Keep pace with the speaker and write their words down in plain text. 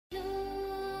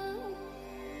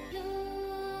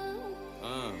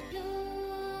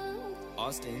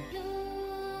Austin,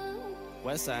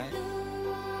 Westside,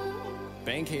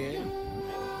 Bankhead,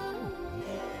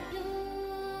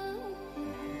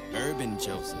 Urban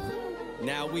Joseph.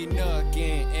 Now we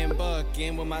knuckin' and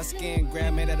buckin' with my skin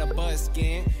grabbing at a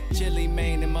buskin'. Chili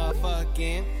Maine and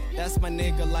motherfuckin'. That's my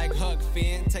nigga like Huck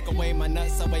Finn. Take away my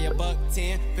nuts, I weigh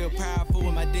 $110. Feel powerful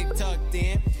with my dick tucked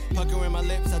in. Puckering my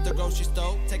lips at the grocery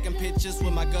store. Taking pictures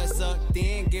with my gut sucked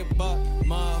in. Get buck,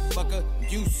 motherfucker,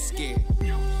 you scared.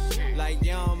 Like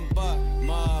Young Buck,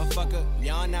 motherfucker,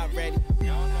 y'all not ready.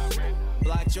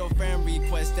 Blocked your friend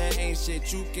request, that ain't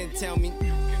shit you can tell me.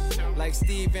 Like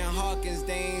Stephen Hawkins,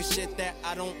 they ain't shit that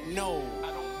I don't know.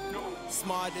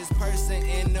 Smartest person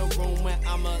in the room when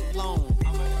I'm alone.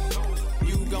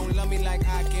 You gon' love me like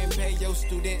I can pay your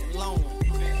student loan.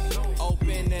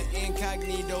 Open the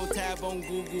incognito tab on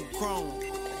Google Chrome.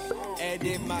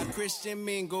 Edit my Christian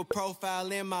Mingle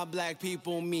profile in my black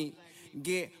people meet.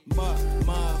 Get buck,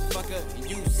 motherfucker,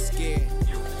 you scared.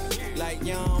 Like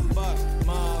Young Buck,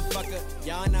 motherfucker,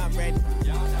 y'all not ready.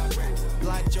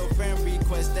 Blocked your friend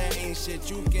request, that ain't shit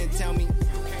you can tell me.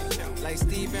 Like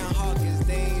Stephen Hawkins,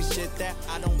 they ain't shit that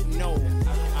I don't know.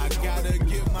 I gotta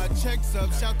get my checks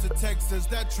up, shout to Texas,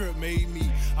 that trip made me.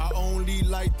 I only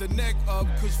light the neck up,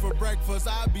 cause for breakfast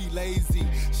I be lazy.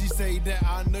 She say that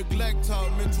I neglect her,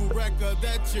 mental record,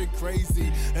 that chick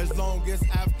crazy. As long as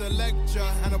after lecture,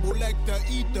 Hannibal Lecter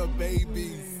eat the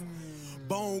babies.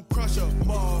 Bone crusher,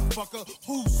 motherfucker,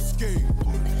 who's scared?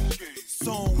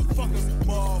 Song fuckers,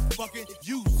 motherfucking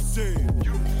you said.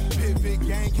 Pivot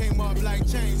gang came up like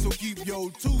chains, so keep your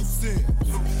 2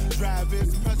 cents.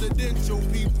 Driving presidential,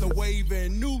 peep the wave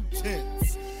and new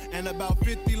tents. And about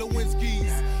 50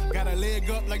 Lewinsky's, got a leg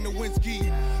up like Nowinski.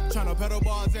 Tryna pedal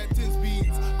bars at 10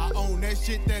 speeds. I own that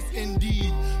shit, that's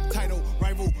indeed. Title,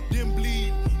 rival, then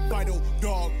bleed. Vital,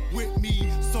 dog, with me.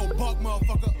 So buck,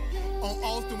 motherfucker. On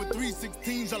Austin with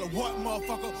 316s, y'all are what,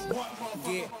 motherfucker? What,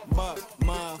 motherfucker? Get buck,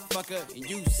 motherfucker,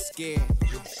 you scared.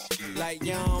 Like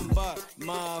Young Buck,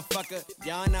 motherfucker,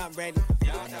 y'all not ready.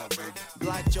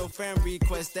 Blocked your friend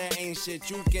request, that ain't shit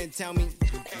you can tell me.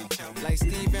 Like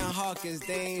Stephen Hawkins,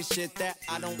 they ain't shit that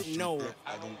I don't know.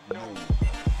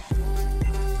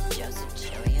 Joseph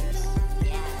Chilliams?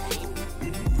 Yeah, right?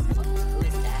 Who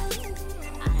is that?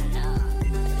 I don't know.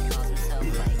 He calls himself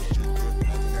like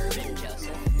Urban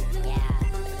Joseph. Yeah.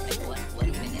 Like what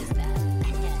even is that?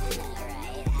 Right?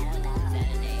 I don't know. Is that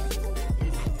a name? I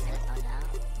don't know.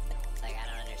 Like I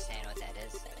don't understand what that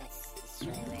is. It's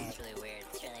really weird. It's really weird.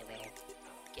 It's really weird.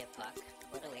 Get Buck.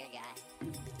 What a weird guy.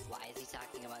 Why is he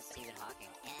talking about Stephen Hawking?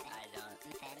 I don't.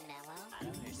 MFN Mello? I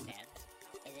don't understand.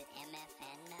 Is it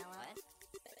MFN Mello? What?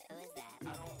 Who is that? I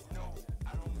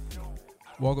don't know.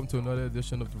 Welcome to another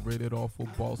edition of the Rated R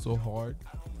Football So Hard.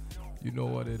 You know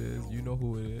what it is. You know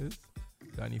who it is.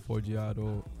 Danny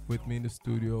Forgiato with me in the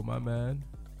studio. My man.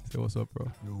 Say what's up,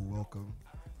 bro. Yo, welcome.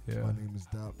 Yeah. My name is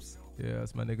Daps. Yeah,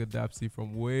 it's my nigga Dapsy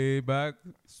from way back.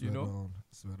 Sweat on.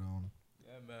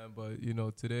 Yeah, man.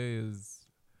 But, today is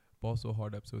Ball So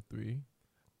Hard episode 3.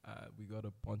 We got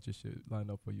a bunch of shit lined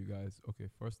up for you guys. Okay,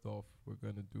 first off, we're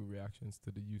going to do reactions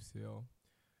to the UCL.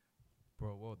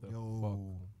 Bro, what the fuck?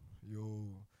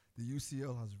 The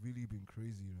UCL has really been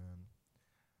crazy, man.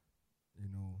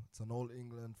 It's an All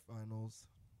England finals,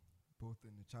 both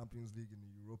in the Champions League and the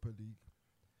Europa League.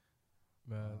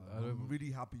 Man, I'm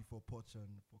really happy for Poch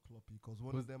and for Kloppy because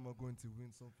one of them are going to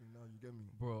win something now. You get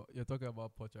me? Bro, you're talking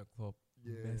about Poch and Klopp.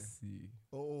 Yeah. Messi.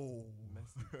 Oh.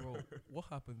 Messi. Bro, what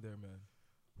happened there, man?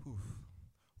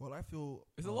 Well, I feel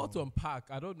it's a lot to unpack.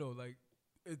 I don't know. Like,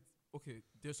 it's okay.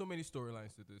 There's so many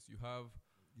storylines to this. You have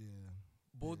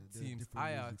both teams,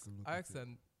 Ajax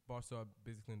and Barca are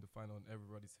basically in the final on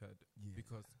everybody's head. Yeah.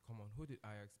 Because come on, who did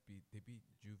Ajax beat? They beat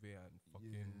Juve and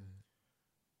fucking.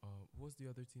 What was the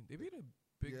other team? They beat a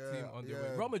big team on their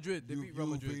way. Real Madrid. They beat Real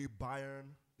Madrid.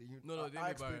 Bayern. No, they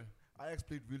beat Bayern. Ajax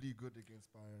played really good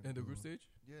against Bayern. In the group stage?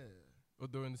 Yeah. Or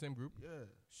they were in the same group? Yeah.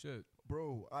 Shit.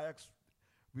 Bro, Ajax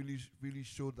really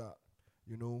showed that,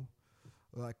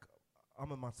 like,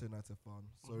 I'm a Manchester United fan,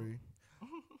 sorry.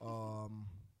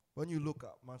 When you look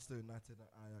at Manchester United and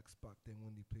Ajax back then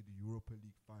when they played the Europa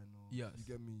League final, yes. You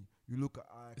get me? You look at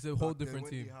Ajax. It's a whole different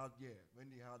team. When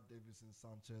they had Davidson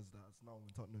Sanchez, that's now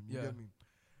in Tottenham, you get me?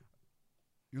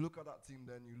 You look at that team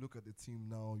then, you look at the team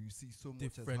now, you see so much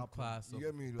has different happened. class you of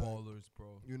get me? ballers,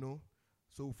 bro.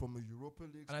 So from a Europa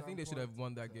League and I think they should have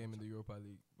won that game in the Europa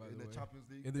League, by the way. In the Champions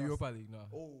League? In the Europa League, no.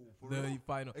 Oh, for the real?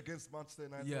 final. Against Manchester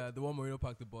United? Yeah, the one Mourinho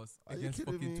packed the bus. Are you against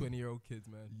kidding fucking me? 20-year-old kids,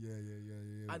 man.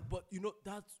 Yeah. But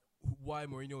that's why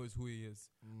Mourinho is who he is.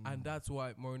 And that's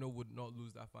why Mourinho would not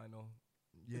lose that final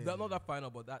Not that final,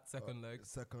 but that second leg.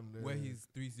 Second leg. Where he's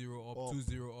 3-0 up, Up.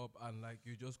 2-0 up, and like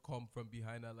you just come from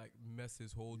behind and like mess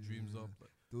his whole dreams Yeah. up. Like,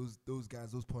 Those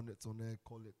guys, those pundits on there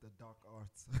call it the dark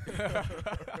arts.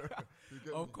 You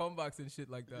get of me? comebacks and shit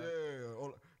like that.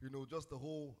 Yeah, just the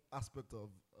whole aspect of,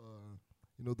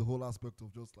 the whole aspect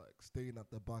of just like staying at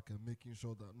the back and making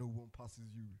sure that no one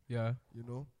passes you. Yeah.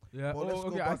 Yeah. But let's Oh, go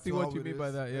okay. I back see to what how you it mean by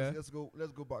is. that. Yeah.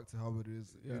 Let's go back to how it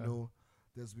is. Yeah.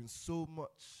 There's been so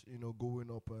much,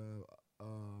 going up,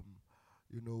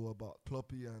 about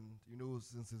Kloppy and,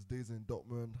 since his days in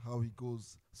Dortmund, how he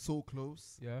goes so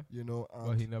close, Yeah. and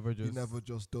But he never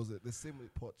just does it. The same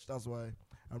with Poch. That's why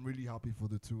I'm really happy for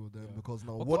the two of them Yeah. because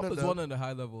now But one Klopp of is them, one at a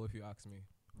high level, if you ask me.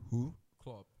 who?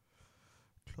 Klopp.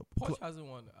 Klopp. Poch hasn't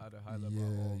won at a high level Yeah,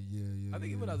 at all. yeah. I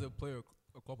think even yeah. as a player,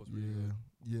 Klopp was really good.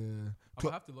 Yeah. I'm Klopp-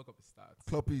 gonna have to look up his stats.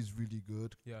 Kloppy is really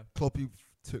good. Yeah. Kloppy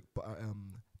took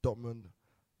Dortmund,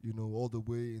 all the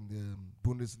way in the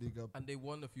Bundesliga. And they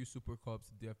won a few Super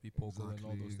Cups, DFB Pokal, and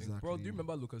all those things. Bro, do Exactly. you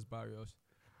remember Lucas Barrios?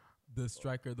 The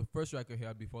striker, the first striker he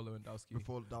had before Lewandowski.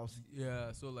 Before Dowsey.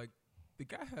 Yeah, so like the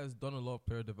guy has done a lot of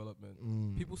player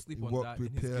development. People sleep He on worked that with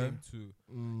in his Pierre. game too.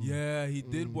 Mm. Yeah, he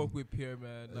did Mm. work with Pierre,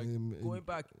 man. Like going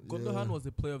back, yeah. Gundogan was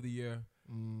the player of the year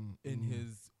Mm, in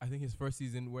his, I think his first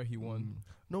season where he won.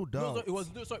 No No, doubt. it was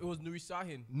Nuri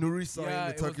Sahin. Nuri Sahin, Yeah,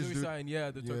 the it was Turkish Nuri dude. Sahin.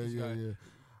 Yeah, the Turkish guy. Yeah.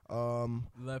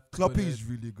 Left. Kloppy footed. is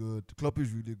really good. Kloppy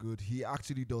is really good. He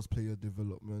actually does player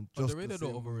development. Just Underrated the or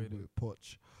same way overrated? with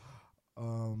Poch.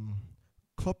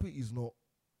 Kloppy is not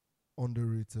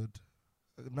underrated.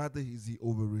 Neither is he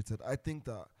overrated. I think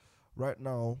that right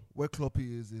now where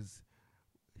Kloppy is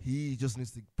he just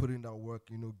needs to put in that work.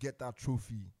 Get that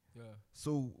trophy. Yeah.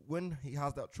 So when he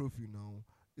has that trophy now,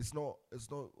 it's not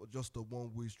just a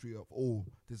one-way street of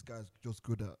this guy's just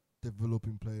good at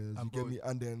developing players. And You get bro, me?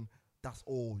 And then that's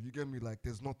all. You get me? Like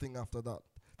there's nothing after that.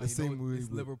 The And you know same what? way It's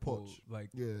with Liverpool. Poch. Like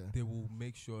Yeah. they will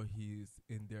make sure he's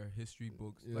in their history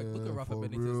books. Like look Yeah, at Rafa for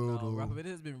Benitez real now. though. Rafa Benitez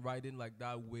has been riding like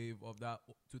that wave of that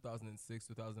 2006,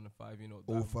 2005.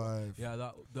 That 05.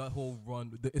 Yeah, that whole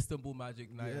run, the Istanbul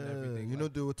Magic night and everything.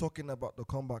 like, They were talking about the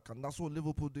comeback, and that's what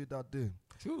Liverpool did that day.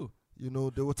 true. They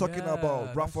were talking Yeah, about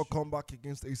that's Rafa true. comeback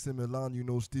against AC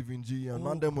Milan, Steven G, and Oh,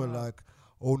 man them were crap. like,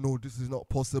 oh no, this is not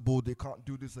possible. They can't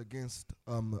do this against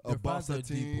a Their fans Barca are deep.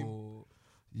 team. Oh.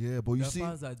 Yeah, but you Their see,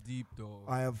 fans are deep though.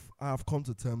 I have come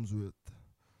to terms with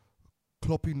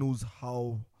Kloppy knows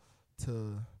how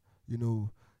to,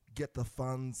 get the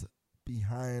fans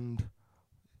behind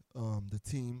the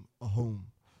team at home.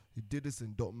 He did this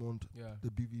in Dortmund, Yeah. the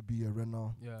BVB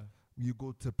Arena. Yeah. You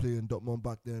go to play in Dortmund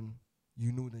back then,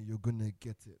 you know that you're gonna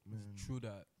get it, man. True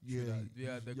that. Yeah, True that.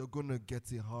 Yeah. The, you're gonna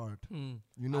get it hard. hmm.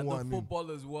 You know and what the I mean?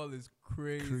 football as well is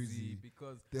crazy.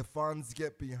 Because The fans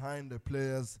get behind the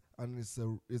players, and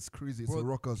it's crazy. It's bro, a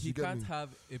ruckus. he You get can't me? have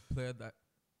a player that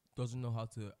doesn't know how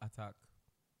to attack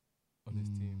on his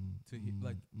team.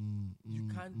 You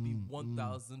can't be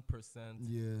 1000%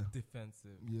 Yeah,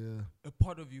 defensive. yeah. A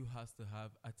part of you has to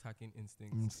have attacking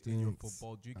instincts in your Instincts.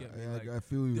 football. Do you get me? I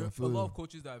feel you. There I are feel a you. lot of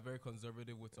coaches that are very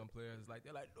conservative with some players. Like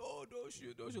they're like, no, don't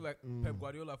shoot. Like Pep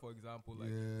Guardiola, for example. Like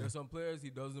Yeah. there's some players he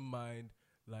doesn't mind.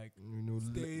 Like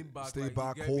Stay back, stay like, you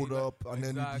back, get me? hold Like, up, and then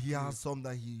exactly. he has some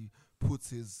that he puts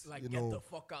his, like get the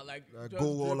fuck out. Like just go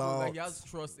all dribble, Like he out. has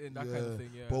trust in that kind of thing.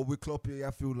 Yeah. But with Kloppy,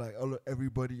 I feel like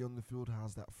everybody on the field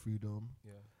has that freedom.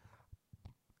 yeah.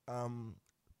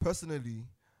 Personally,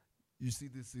 you see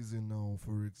this season now,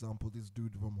 for example, this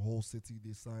dude from Hull City,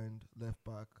 they signed left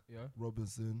back Yeah.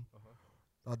 Robinson.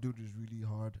 Uh-huh. That dude is really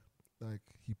hard. Like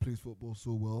he plays football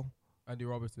so well. Andy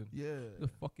Robertson. Yeah. The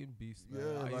fucking beast, man.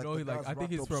 Yeah, You like know, the he like guy's I think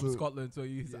racked he's up from so- Scotland, so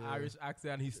he's Yeah. Irish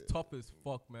accent. He's tough as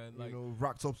fuck, man. Like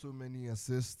racked up so many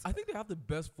assists. I think they have the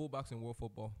best fullbacks in world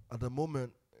football. At the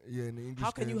moment, in the English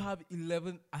How can game, you have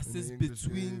 11 in the assists English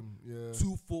between game, yeah.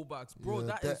 two fullbacks, bro? Yeah,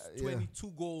 that that- is 22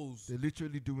 goals. They're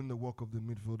literally doing the work of the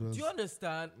midfielders. Do you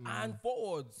understand? And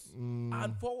forwards,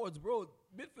 bro.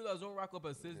 Midfielders don't rack up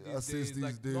assists these Assists days. these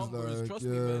Like days, numbers, like, trust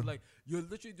me, yeah. man. Like you're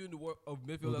literally doing the work of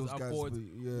midfielders those and guys forwards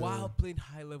yeah. while playing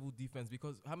high level defense.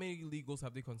 Because how many league goals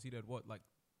have they conceded? What, like,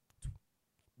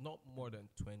 not more than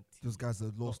 20. Those guys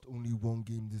have lost only one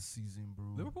game this season, bro.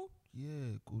 Liverpool,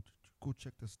 Yeah, go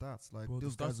check the stats. Like bro.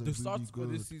 those The guys are stats really for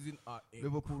good. this season are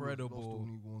Liverpool have lost incredible.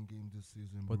 only one game this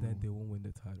season, But bro. then they won't win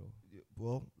the title. Yeah,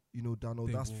 well, Dano,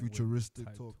 They that's won't win futuristic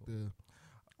the talk title.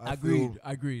 there.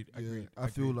 Agreed. Yeah, I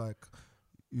feel like,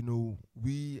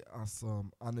 we as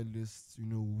analysts,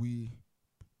 we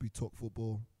talk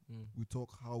football, we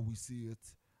talk how we see it.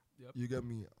 Yep. You get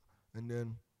me? And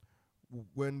then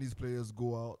when these players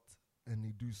go out and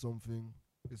they do something,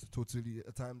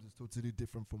 at times it's totally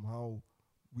different from how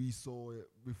we saw it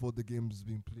before the game's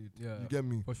been played. Yeah, You get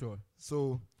me? for sure.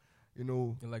 So, you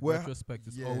know, In like we're- retrospect,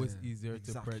 it's yeah, always easier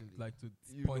exactly. to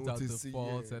You point know, out to the see,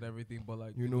 faults yeah. and everything. But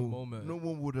like you in know, the moment, no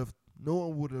one would have no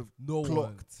one,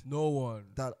 clocked no one.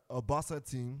 that a Barca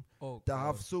team Oh, that God.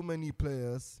 have so many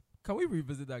players. Can we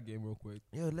revisit that game real quick?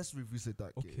 Yeah, let's revisit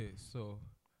that game. Okay, so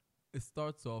it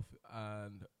starts off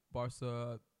and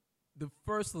Barca, the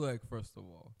first leg, first of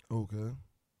all. Okay.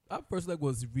 That first leg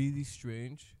was really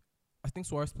strange. I think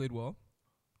Suarez played well,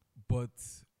 but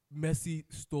Messi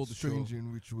stole the Strange show.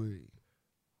 in which way?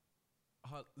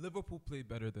 Liverpool played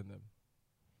better than them.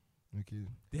 Okay.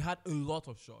 They had a lot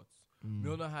of shots. Mm.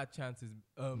 Milner had chances.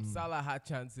 Salah had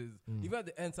chances. Mm. Even at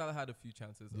the end, Salah had a few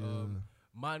chances. Yeah.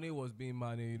 Mane was being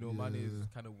Mane. You know, Mane is Yeah.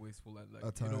 kind of wasteful and like,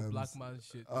 At you know, times. black man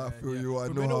shit. I man. feel you. I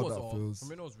know Firmino how was that off. feels.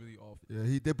 Firmino was really off.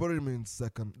 Yeah, they brought him in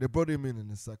second. They brought him in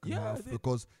the second Yeah, half they-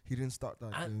 because he didn't start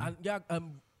that game. And yeah,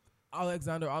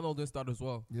 Alexander Arnold didn't start as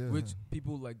well, Yeah. which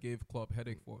people like gave Klopp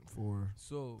headache for. for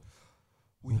So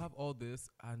we have all this,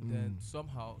 and then Mm.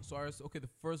 somehow Suarez. Okay, the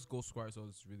first goal Suarez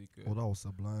was really good. that was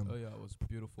sublime. Oh yeah, it was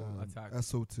beautiful attack.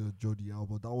 SO to Jody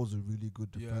Alba. That was a really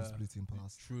good defense Yeah. splitting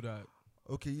pass. True that.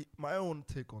 Okay, my own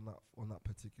take on that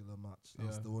particular match.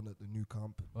 That's Yeah. the one at the new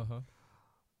camp. Uh-huh.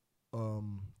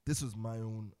 This was my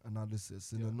own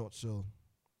analysis in Yeah. a nutshell.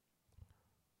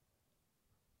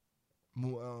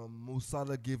 Mo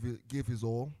Salah gave his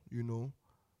all, you know.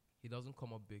 He doesn't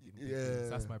come up big in big Yeah, games.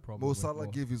 That's my problem. Mo with Salah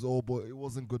Mo. gave his all, but it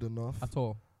wasn't good enough. At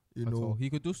all. You At know, all. He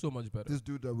could do so much better. this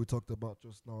dude that we talked about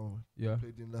just now Yeah.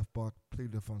 played in left back,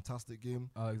 played a fantastic game.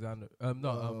 Alexander.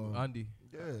 Andy.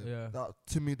 Yeah, Yeah. That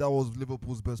to me, that was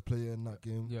Liverpool's best player in that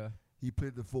game. Yeah. He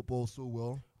played the football so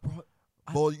well. Bro,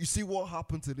 But you see what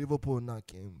happened to Liverpool in that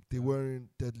game. They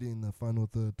weren't deadly in the final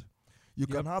third. You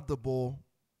can have the ball.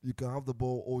 You can have the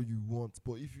ball all you want.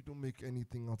 But if you don't make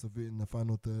anything out of it in the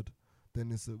final third,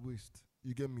 then it's a waste.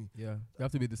 You get me? yeah. You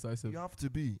have to be decisive. You have to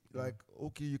be. Yeah. Like,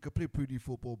 okay, you can play pretty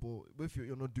football, but if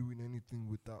you're not doing anything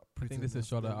with that I think this is prettiness,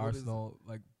 shot at then what is it? Arsenal,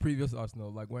 like previous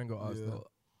Arsenal, like Wenger Arsenal.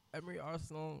 Emery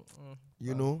Arsenal.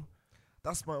 You know?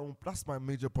 That's my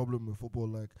major problem with football.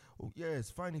 Like, oh yeah,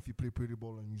 it's fine if you play pretty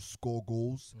ball and you score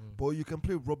goals, but you can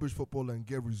play rubbish football and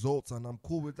get results, and I'm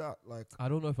cool with that. Like, I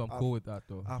don't know if I'm cool with that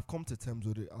though. I've come to terms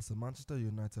with it as a Manchester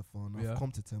United fan. Yeah. I've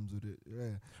come to terms with it.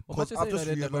 Yeah, But 'Cause Manchester I've just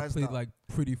United never realised played that like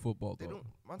pretty football they though.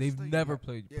 don't. They've Manchester never United-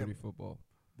 played yeah, pretty football.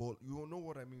 But you know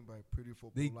what I mean by pretty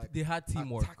football. They like they had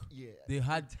teamwork. attack, yeah, They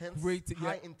had great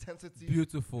high yeah, intensity,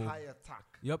 beautiful. high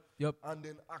attack, Yep. and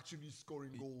then actually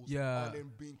scoring goals. Yeah. and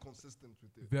then being consistent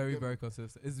with it. Very You get me? very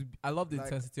consistent. I love the Like,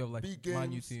 intensity of like big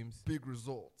Man U games, teams. big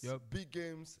results. Yep. Big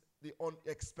games, they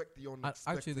expect the And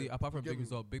unexpected. actually, apart You from get big me?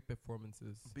 result, big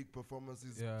performances, Big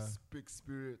performances, Yeah. big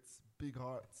spirits, big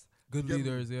hearts. good get me?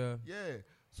 leaders. Yeah. Yeah.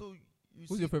 So you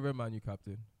Who's see your favorite Man U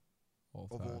captain?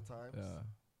 of all times? Yeah.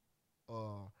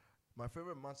 My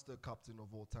favorite Manchester captain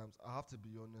of all times, I have to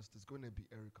be honest, is going to be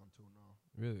Eric Cantona.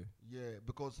 Really? Yeah,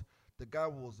 because the guy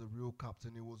was a real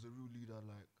captain. He was a real leader.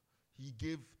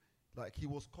 Like he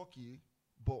was cocky,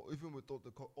 but even with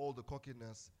all the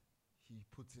cockiness, he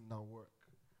put in that work.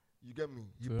 You get me?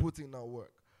 He Sure. put in that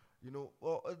work. You know,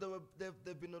 well,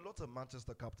 there've been a lot of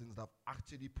Manchester captains that have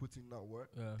actually put in that work.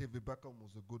 Yeah. David Beckham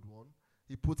was a good one.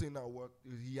 He put in that work.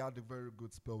 He had a very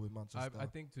good spell with Manchester. I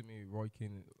think to me, Roy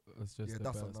Keane was just yeah, the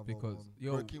that's best another because one.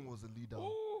 yo, Roy Keane was a leader.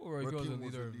 Roy Keane was a Keane was a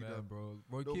leader, leader. man, bro.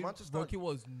 Roy No, Keane, Manchester- Roy Keane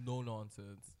was no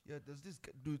nonsense. Yeah, there's this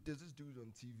dude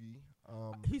on TV.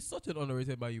 He's such an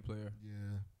underrated Man U player.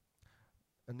 Yeah.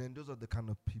 And then those are the kind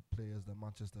of players that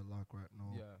Manchester lack right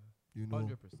now. Yeah, You know,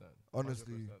 100%.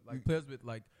 honestly, 100%. Like you- players with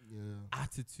like yeah.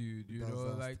 attitude, you That's know,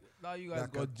 us. like now you guys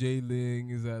Like got Jay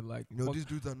Lings and like You know, fuck- these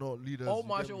dudes are not leaders. all you get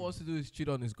Marshall me? wants to do is cheat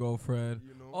on his girlfriend.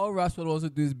 You know, All Rashford wants to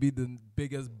do is be the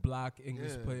biggest black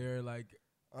English Yeah. player like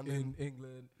and in then,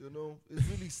 England. you know, it's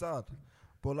really sad.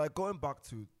 But like going back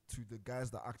to the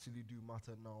guys that actually do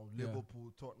matter now, Yeah.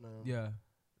 Liverpool, Tottenham, Yeah,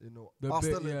 you know, The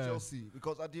Arsenal big- and yeah. Chelsea.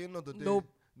 Because at the end of the day, no,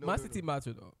 no, Man no, City no.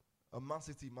 mattered though. Man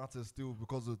City matters still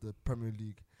because of the Premier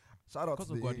League. Shout out Because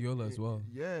to of the Guardiola as well.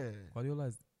 Yeah. Guardiola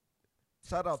is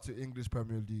Shout out to English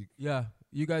Premier League. yeah.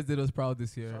 You guys did us proud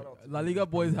this year. Shout out to La the Liga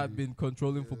English boys Premier have League. been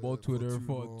controlling Yeah, football for Twitter too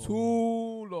for long.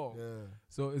 too long. Yeah.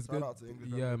 So it's Shout good. out to English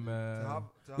Yeah, Premier League. man.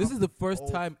 To This have is the first all-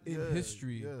 time in yeah,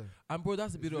 history. Yeah. And bro,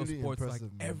 that's the It's beauty really of sports. Like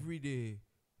impressive, man. every day,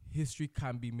 history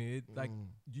can be made. Like Mm.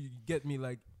 you get me.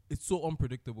 Like it's so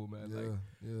unpredictable, man. Yeah, Like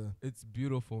yeah. it's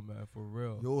beautiful, man. For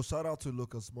real. Yo, shout out to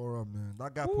Lucas Moura, man.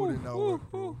 That guy put in that work,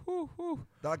 bro. Woo.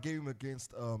 That game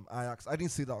against Ajax, I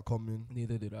didn't see that coming.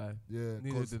 Neither did I. Yeah,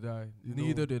 Neither 'cause did I. you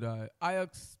Neither know- did I.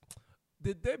 Ajax,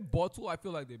 did they bottle? I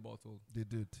feel like they bottled. they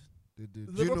did. They did.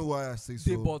 Do you Liverpool- know why I say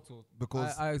They so? bottled.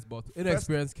 Because Ajax bottled.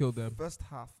 Inexperience killed them. first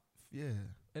half, yeah,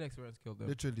 Inexperience killed them.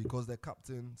 literally, because their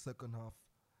captain, second half,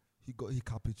 he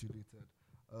capitulated.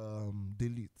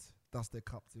 Delete. That's their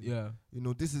captain. Yeah. You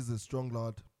know, this is a strong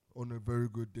lad on a very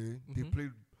good day. They Mhm.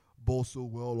 played ball so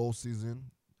well all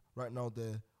season. Right now,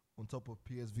 they're on top of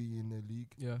PSV in the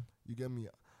league. Yeah. You get me?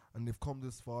 And they've come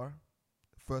this far.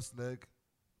 First leg,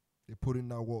 they put in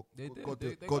that work. They Got- did. got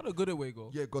They the- got a good away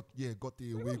goal. got the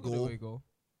They away got a good goal. away goal.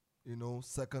 You know,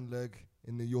 second leg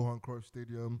in the Johan Cruyff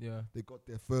Stadium. Yeah. They got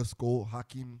their first goal.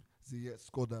 Hakim Ziyech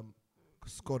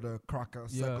scored a cracker.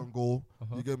 Yeah. Second goal.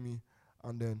 Uh-huh. You get me?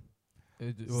 And then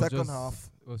It was second just-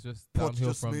 half, it was just Poch downhill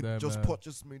just from made there, man. Poch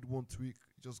just made one tweak.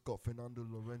 Just got Fernando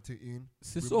Llorente in.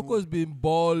 Sissoko's been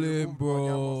balling, Removed bro.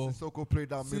 Wanyama. Sissoko played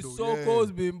that middle. Sissoko's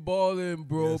Yeah. been balling,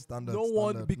 bro. Yeah, standard, no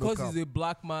one, standard. because No he's cap. a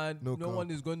black man, No no cap.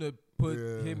 one is going to put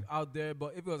Yeah. him out there.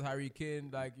 But if it was Harry Kane,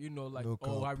 like, you know, like, No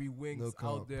oh, cap. Harry Winks No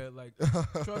out cap. there, like,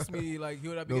 trust me, like, he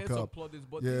would have No been getting some cap. plaudits.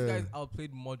 But Yeah. these guys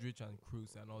outplayed Modric and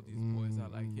Cruz and all these boys are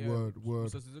like, yeah.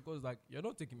 word. So Sissoko's like, you're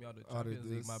not taking me out of the Out of Champions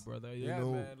League, my this. brother. You Yeah,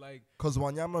 know, man. Like, Because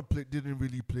Wanyama didn't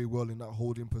really play well in that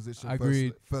holding position.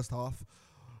 Agreed. First half,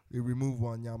 they removed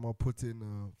Wanyama, put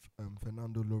in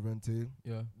Fernando Llorente.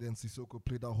 yeah. Then Sissoko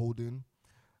played that holding.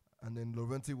 And then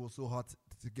Llorente was so hard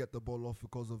to get the ball off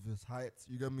because of his height.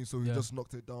 You get me? So he Yeah. just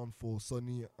knocked it down for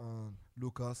Sonny and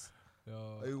Lucas. It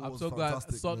I'm was so glad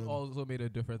fantastic, Son man. also made a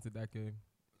difference in that game.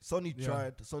 Sonny Yeah.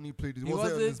 tried. Sonny played. He He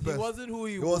wasn't at his wasn't. best. He wasn't who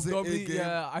he It was. wasn't Normally, A-game.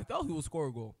 yeah, I thought he would score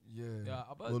a goal. Yeah. Yeah,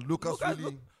 but Well, Lucas Lucas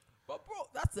really. But bro,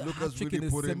 that's a Lucas hat trick really in the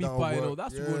put in that semi-final. work.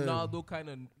 That's Yeah. Ronaldo kind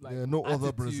of like. yeah, no other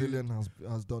attitude. Brazilian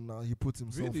has done that. He put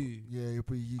himself. Really? Yeah, he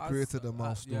That's- created a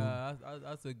milestone. Yeah,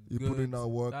 that's a He good. put in that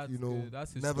work. That's You know, good.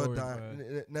 That's never historic, die.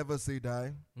 man. Never say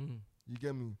die. Mm, You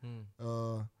get me?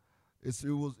 mm.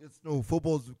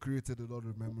 Football's created a lot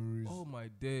of memories. Oh my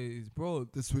days, bro.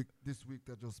 This week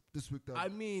that I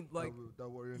mean, like, that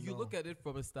we're in you now. look at it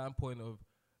from a standpoint of,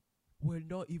 we're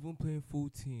not even playing full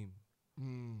team.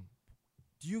 Mm,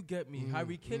 Do you get me? Mm,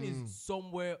 Harry Kane mm, is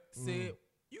somewhere. Say, mm.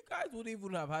 you guys would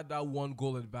even have had that one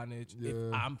goal advantage if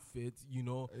Yeah. I'm fit. You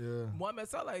know, yeah. Mohamed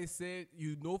Salah is said,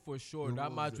 you know for sure It that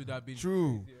was, match yeah. would have been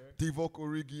True. crazier. Divock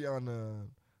Origi and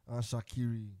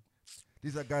Shaqiri.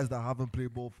 These are guys that haven't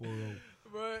played ball for.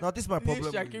 But Now this is my Nick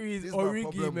problem. Shaqiri is this is my Origi,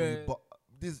 problem man. with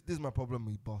this is my problem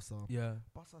with Barca. yeah,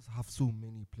 Barca have so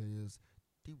many players.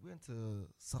 They went to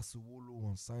Sassuolo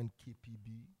and signed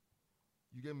KPB.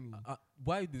 You get me?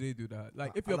 why do they do that?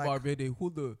 Like, I- if you're I like- Valverde,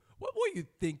 what were you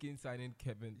thinking signing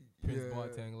Kevin Prince Yeah,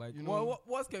 Boateng? Like, you know,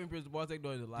 what's Kevin Prince Boateng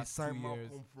done in the They last 2 signed years?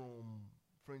 Malcolm from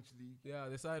French league. Yeah,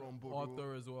 they signed from Bordeaux.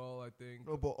 Arthur as well. I think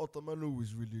No, but Ottomelu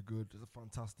is really good. He's a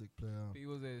fantastic player. he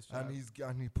was a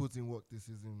And he puts in work this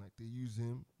season. Like they use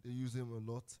him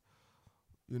a lot,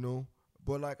 you know.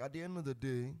 But like at the end of the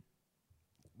day,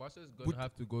 Barca's gonna Would-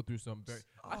 have to go through some very.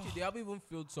 Actually, they haven't even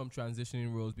filled some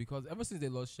transitioning roles because ever since they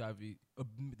lost Xavi,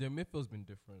 their midfield's been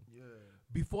different. yeah,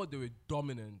 Before they were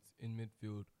dominant in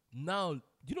midfield. Now, do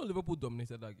you know Liverpool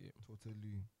dominated that game?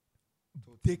 totally.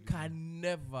 They can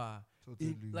never.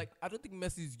 Totally. I don't think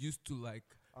Messi's used to like.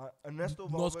 Ernesto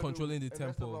not Valverde- controlling the Ernesto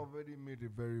tempo. Valverde made a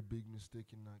very big mistake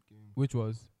in that game. Which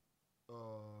was?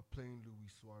 Playing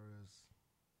Luis Suarez.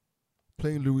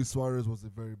 Playing Luis Suarez was a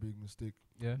very big mistake.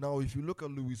 Yeah. Now, if you look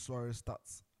at Luis Suarez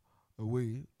stats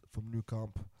away from New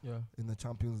Camp Yeah. in the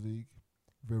Champions League,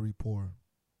 very poor.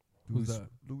 Who's that?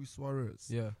 Luis Suarez.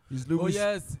 Yeah. He's Oh Luis.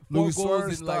 yes, 4 Luis goals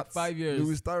Suarez in like starts- 5 years.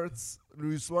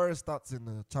 Luis Suarez starts in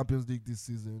the Champions League this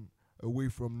season away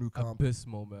from Nou Camp.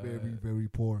 Abysmal, man. Very, very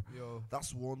poor. Yo.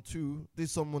 That's 1-2.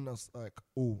 There's someone that's like,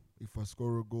 oh, if I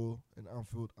score a goal in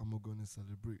Anfield, I'm not going to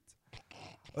celebrate.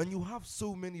 And you have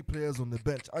so many players on the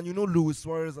bench. And you know Luis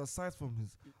Suarez, aside from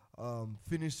his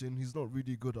finishing, he's not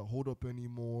really good at hold up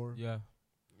anymore. Yeah.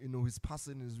 You know, his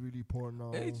passing is really poor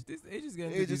now. Age is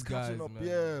getting to Age these is catching guys, up, man.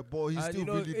 yeah, but he's And still you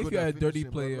know, really if good you're at a dirty finishing,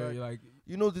 but player, like, you're like,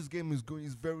 you know this game is going.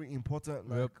 It's very important.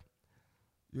 Like, Yep.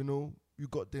 you know, you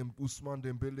got them Usman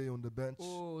Dembele on the bench.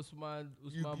 oh, Usman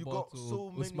you got bottled.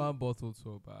 so many- Usman bottled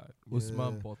so bad. Yeah.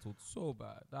 Usman bottled so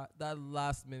bad. That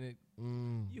last minute,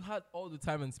 you had all the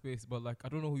time and space, but like, I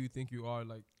don't know who you think you are.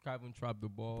 Like, can't even trap the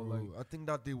ball. Bro, Like, I think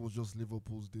that day was just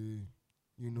Liverpool's day.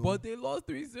 You know, but they lost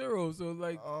 3-0. So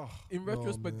like, in no,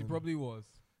 retrospect, man. it probably was.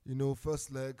 You know,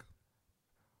 first leg,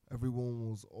 everyone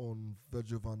was on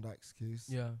Virgil van Dijk's case.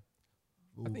 Yeah.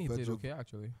 Oh, I think he played Virgil- okay,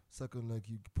 actually. Second leg,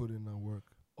 he put in that work.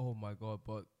 Oh my God,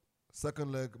 but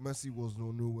Second leg, Messi was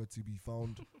nowhere to be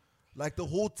found. Like the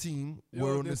whole team Yo,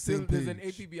 were on the there's same There's page.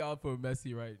 an APB out for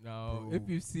Messi right now. Bro. If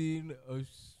you've seen a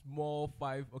small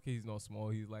five, okay, he's not small.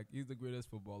 He's the greatest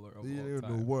footballer of Yeah, all no,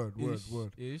 time. word.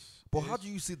 Ish. But how do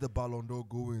you see the Ballon d'Or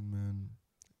going, man?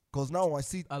 Because now I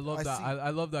see. I love that. see- I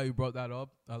love that you brought that up.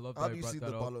 I love How that do you you see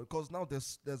brought the that up. Ballon? Because now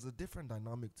there's a different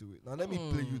dynamic to it. Now let me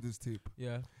play you this tape.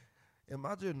 Yeah.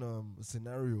 Imagine a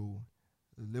scenario: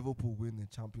 Liverpool win the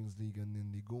Champions League and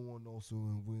then they go on also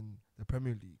and win the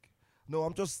Premier League. No,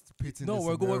 I'm just painting. No, the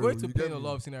we're scenario, going to you play get a me?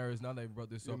 lot of scenarios now that you brought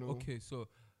this You up. know? Okay, so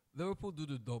Liverpool do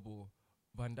the double.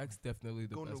 Van Dijk's definitely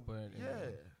the Gonna- best player in Yeah,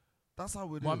 England. that's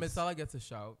how it Mohamed is. Salah gets a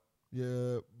shout.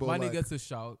 Yeah, but Mane like, gets a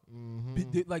shout.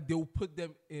 mhm. They will put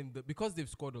them in the because they've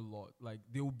scored a lot. Like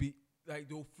they will be like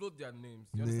they will float their names.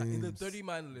 You understand? In the Names.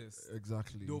 30-man list,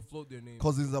 Exactly. they'll float their names.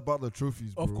 Because it's about the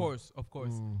trophies, bro. Of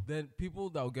course. Mm. Then people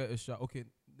that will get a shot. Okay,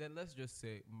 then let's just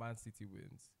say Man City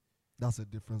wins. That's a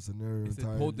different scenario It's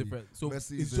entirely. a whole different. So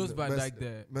Messi it's is just in Van Messi- Dijk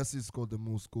there. Messi scored the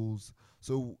most goals.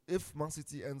 So if Man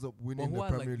City ends up But winning who the are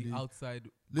Premier like the League,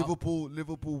 outside?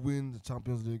 Liverpool win the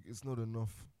Champions League, it's not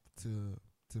enough to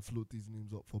float these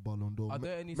names up for Ballon d'Or. Are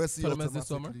there any Messi tournaments this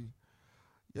summer? automatically-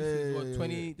 This is what, yeah,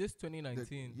 20. yeah. This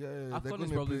 2019. Yeah, AFCON they're is gonna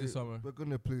probably play- this summer. We're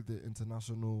gonna play the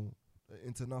international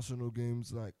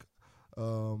games like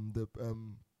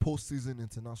the postseason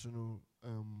international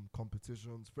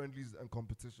competitions, friendlies and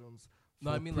competitions.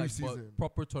 No, for I mean like pre-season.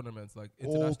 proper tournaments, like Oh,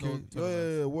 international okay.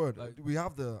 tournaments. Yeah, word. Like- We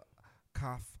have the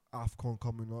CAF AFCON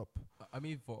coming up. I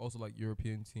mean for also like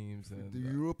European teams and The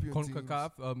European teams.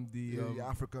 CONCACAF. The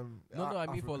African. No, I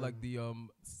mean for like African,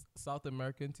 the South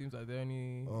American teams. Are there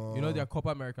any? They're Copa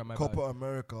America. My Copa bad.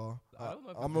 America. I don't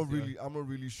know if I'm it's not this year. I'm not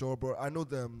really sure, but I know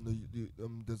them.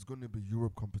 There's going to be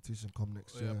Europe competition come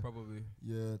next Yeah, year. probably.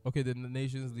 Yeah, Okay, then the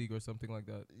Nations League or something like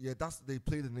that. yeah. They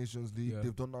play the Nations League. Yeah.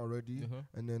 They've done that already, Uh-huh.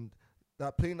 and then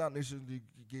that playing that Nations League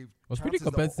gave Was pretty chances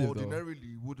that competitive, though.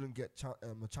 ordinarily wouldn't get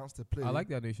a chance to play. I like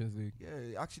that Nations League. Yeah,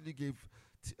 it actually gave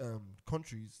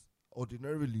countries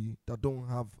ordinarily that don't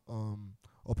have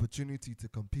opportunity to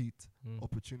compete Mm.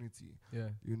 opportunity. Yeah,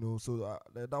 You know, so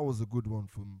that was a good one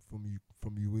from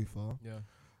UEFA. yeah.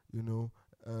 You know,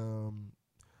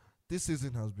 this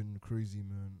season has been crazy,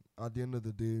 man. At the end of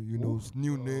the day, you know,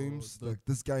 new bro, names the- like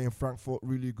this guy in Frankfurt,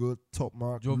 really good, top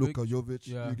mark, Jovic, Luka Jovic.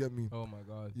 yeah. You get me? Oh my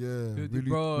God. Yeah, Dude, really,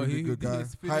 bro, really good guy.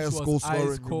 his finish Highest was goal scorer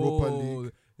ice in Europa League.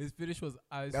 cold. His finish was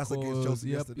ice That's cold. against Chelsea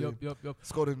yep, yesterday. Yep.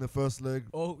 Scored in the first leg,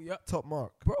 Oh yeah, top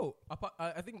mark. bro.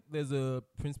 I think there's a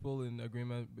principle in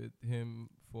agreement with him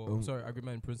for.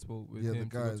 Agreement in principle with Yeah, the him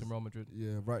to go guys- to Real Madrid.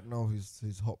 Yeah, right now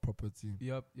he's hot property.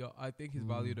 Yep, yeah. I think he's Mm.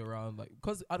 valued around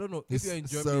because I don't know He's if you're in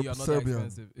Germany, Serb- you're not Serbian. that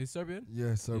expensive. He's Serbian.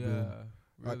 Yeah, Serbian. Yeah,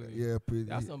 really. Yeah, pretty.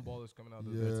 That's some ballers coming out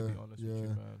of there. To be honest with you,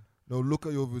 yeah. man. No, Luka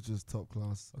Jovic is top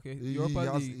class. Okay, He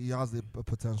Europa has League. he has the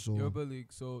potential. Europa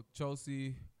League. So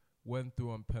Chelsea went through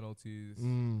on penalties.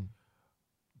 Mm.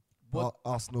 But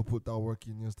Arsenal put that work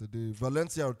in yesterday.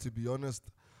 Valencia, to be honest,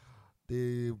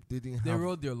 they didn't they have.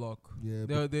 rode their luck. Yeah,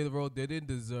 They didn't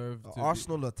deserve. but To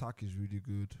Arsenal attack is really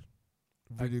good.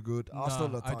 Really good. Arsenal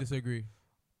Nah, attack. I disagree.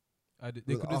 They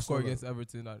Well, couldn't score Arsenal- against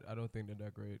Everton. I don't think they're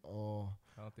that great. Oh,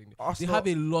 I don't think they Arsenal have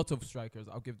a lot of strikers.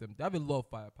 I'll give them. They have a lot of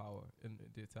firepower in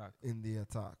the attack. in the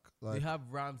attack. Like, They have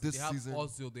Rams. this They have season-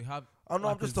 Ozil. They have. I'm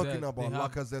just talking Lacazette, about they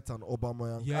have- Lacazette and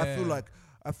Aubameyang. Yeah.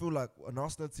 I feel like an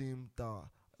Arsenal team that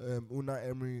Unai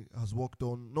Emery has worked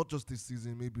on, not just this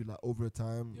season, maybe like over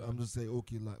time. Yeah. I'm just saying,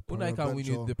 okay, like Unai can win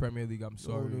peradventure- the Premier League. I'm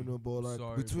sorry. No, but like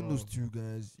Sorry, between bro. those two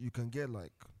guys, you can get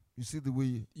like, you see the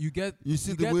way You get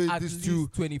the way at these least two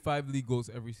 25 league goals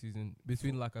every season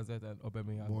between Lacazette and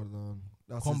Aubameyang more than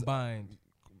that's his- combined.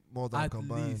 more than At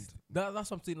combined. least that's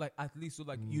something like at least. So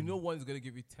like you Mm. know one's gonna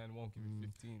give you 10, one give you Mm.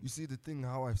 15. You see the thing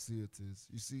how I see it is,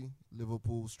 you see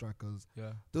Liverpool strikers.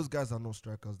 Yeah. Those guys are not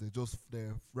strikers.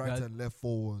 They're right That- and left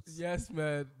forwards. Yes,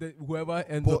 man. Whoever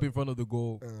ends But- up in front of the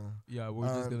goal, Uh, yeah, we're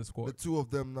just and gonna score. The two of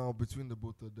them now, between the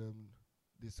both of them,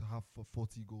 they have for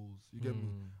 40 goals. You get me?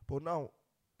 Mm. But now,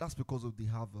 that's because of they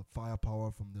have a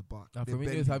firepower from the back. And They Firmino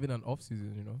bend is you. having an off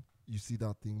season, you know. You see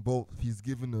that thing, but he's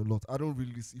given a lot. I don't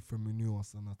really see Firmino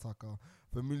as an attacker.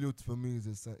 Firmino for me is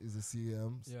a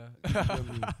CM. Yeah. get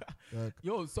me? Like,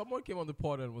 Yo, someone came on the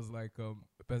pod and was like,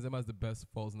 Benzema is the best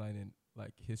false nine in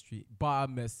like history, bar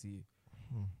Messi.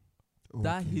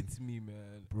 That okay. hits me,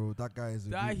 man. Bro, that guy is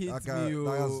That hits guy, me,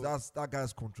 yo. that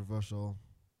guy's controversial.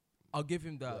 I'll give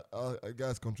him that. That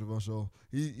guy's controversial.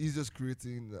 He's just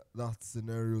creating that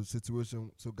scenario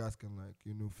situation so guys can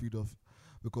feed off,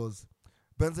 because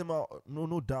Benzema,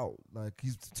 no doubt, like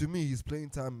to me his playing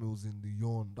time was in the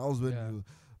yawn. That was when Yeah.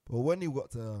 but when he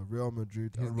got to Real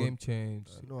Madrid, His and game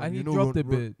changed. no, And he you know, dropped a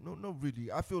bit. No, not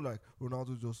really. I feel like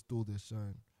Ronaldo just stole their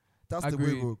shine. that's the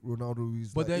way Agreed. Ronaldo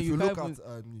is. But Like, then if you you look can't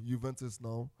at Juventus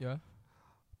now, Yeah.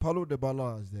 Paulo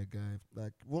Dybala is their guy.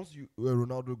 Like once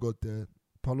Ronaldo got there,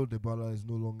 Paulo Dybala is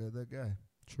no longer their guy.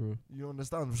 True. You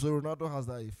understand? So Ronaldo has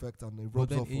that effect, and it But rubs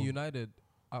then off. in On, United,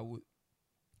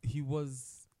 he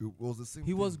was it was the same.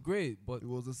 he was thing. great, but It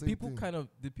was the same. people thing. kind of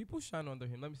did people shine under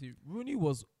him. Let me see. Rooney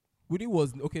was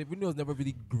okay. Rooney was never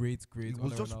really great. It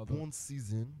was under just Ronaldo. one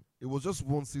season. It was just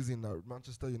one season that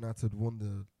Manchester United won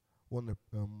the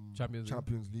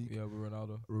Champions League. Yeah, with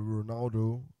Ronaldo.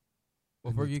 Ronaldo,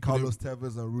 Well, and Fergie then Carlos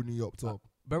Tevez and Rooney up top.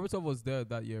 Berbatov was there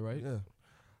that year, right? Yeah.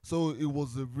 So it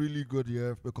was a really good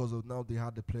year because of now they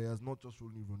had the players, not just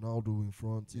only Ronaldo in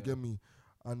front. You Yeah. get me?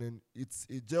 And then it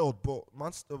gelled.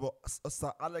 But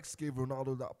Sir Alex gave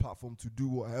Ronaldo that platform to do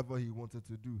whatever he wanted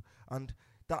to do, and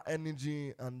that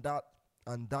energy and that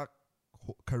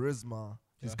charisma,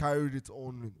 he's Yeah. carried it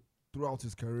on throughout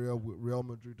his career with Real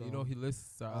Madrid. You know, he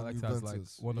lists Sir and Alex as like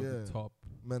Juventus. one of Yeah. the top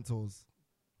mentors.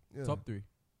 Yeah. 3.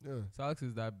 Yeah. Sir Alex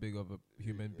is that big of a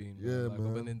human being, Yeah, like of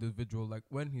an man. individual. Like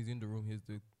when he's in the room, he's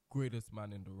the greatest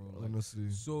man in the room. Like,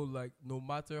 Honestly. so like no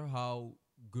matter how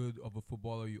good of a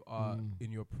footballer you are Mm.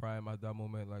 in your prime at that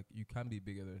moment, like you can be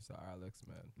bigger than Sir Alex,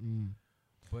 man. Mm.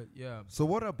 But yeah, So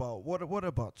what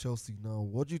about Chelsea now?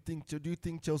 What do you think? Do you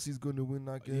think Chelsea's going to win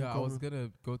that game? yeah, I was Colin?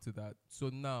 gonna go to that. So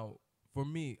now, for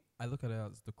me, I look at it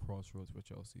as the crossroads for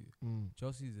Chelsea. Mm.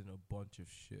 Chelsea's in a bunch of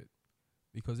shit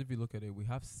because if you look at it, we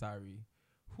have Sarri,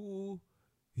 who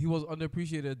he was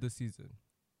underappreciated this season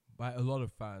by a lot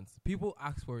of fans. People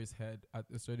asked for his head at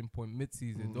a certain point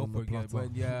mid-season. Don't on the forget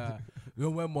platter.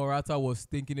 when Morata was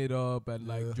stinking it up and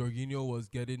like Yeah. Jorginho was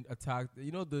getting attacked.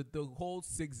 You know the whole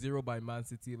 6-0 by Man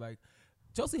City. Like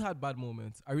Chelsea had bad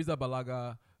moments. Ariza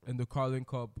Balaga in the Carling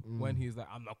Cup when he's like,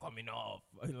 "I'm not coming off."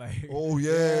 Like, Oh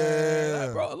yeah,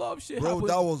 like, bro, a lot of shit Bro, happened.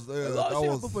 that was A lot of that shit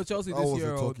was happened for Chelsea that this was a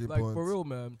year, talking like point. for real,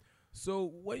 man. So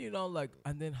when you now like,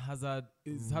 and then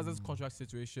Hazard's contract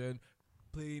situation,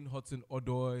 playing Hudson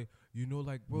Odoi, you know,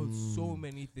 like bro, so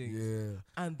many things, Yeah.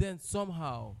 and then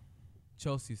somehow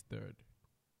Chelsea's third.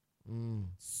 Mm.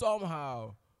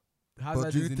 Somehow But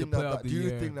Hazard do you is in the think player that, of the do you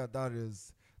year. think that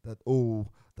is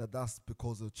that's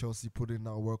because of Chelsea putting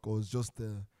that work, or it's just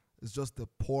the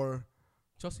poor?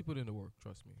 Chelsea put in the work,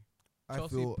 trust me. I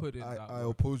Chelsea feel put in I that I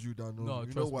work. oppose you, Daniel. No, you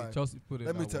know trust me, why? Chelsea put in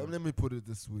Let that work. me put it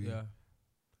this way. Yeah.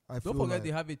 I Don't feel forget like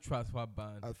they have a transfer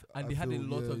ban. I And they had a feel-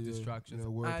 lot yeah, of yeah, distractions. yeah,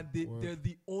 word, and word. they're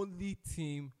the only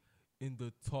team in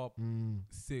the top Mm.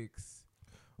 6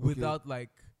 Okay. without like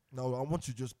Now I want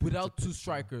you to just paint without a 2 picture.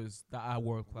 strikers that are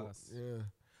world class. Yeah.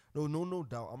 No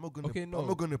doubt. I'm not gonna. Okay, no. I'm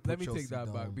not gonna put Let me Chelsea take that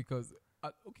down. back because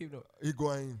okay, no.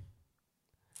 Higuain.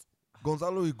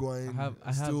 Gonzalo Higuain. I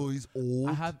have- still he's old.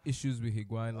 I have issues with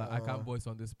Higuain. Like I can't Uh. voice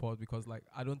on this pod because like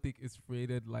I don't think it's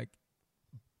rated like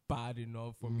bad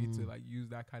enough for me to like use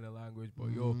that kind of language.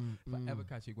 But yo, if I ever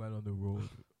catch Higuain on the road,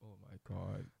 oh my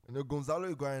god. You know,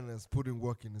 Gonzalo Higuain has put in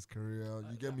work in his career.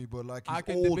 You get me? But like he's I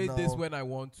can old debate now. this when I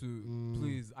want to.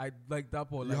 Please, I like that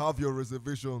part. You Like, have your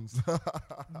reservations.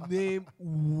 name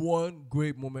one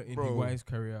great moment in Bro. Higuain's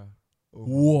career. Oh,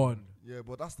 One. Yeah,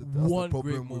 but that's the One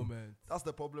problem great with, moment. That's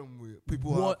the problem with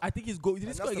people. One. Have, I think he's go. Did he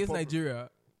and score that's the against problem. Nigeria?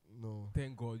 no.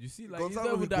 Thank God. You see, like he's Gonzalo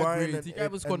not even that Higuain great. and He can't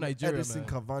even score and Nigeria, Edison man.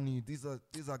 Cavani. These are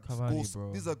Cavani,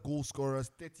 bro. these are goal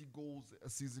scorers. 30 goals a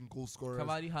season, goal scorers.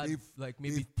 Cavani had They've- like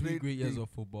maybe they've 3 played- great years they- of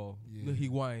football. Yeah. No,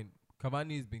 Higuain.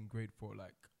 Cavani has been great for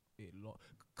like a lot.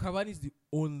 Cavani is the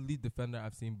only defender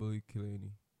I've seen bully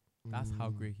Killian. That's how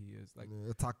great he is. Like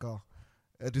attacker.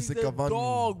 he's Edison a Cavani.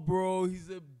 dog, bro. He's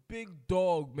a big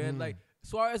dog, man. Mm. Like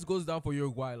Suarez goes down for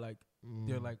Uruguay. Like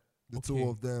they're like the okay. two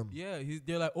of them. Yeah,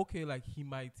 they're like okay, like he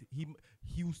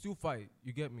will still fight.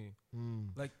 You get me?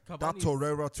 Like Cavani. That is-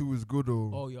 Torreira too is good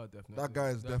though. Oh yeah, definitely. That guy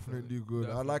is definitely good.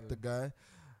 I like the guy.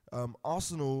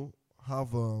 Arsenal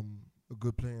have a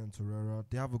good player in Torreira.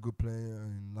 They have a good player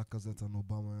in Lacazette and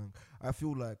Aubameyang. I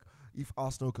feel like if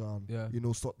Arsenal can, Yeah.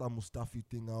 sort that Mustafi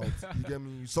thing out, you get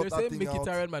me? You They're sort that saying thing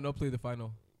Mkhitaryan out. might not play the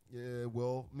final Yeah,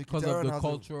 well, because of Mkhitaryan the has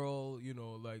cultural.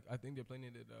 Like I think they're playing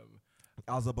it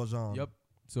at Azerbaijan. Yep.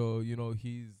 So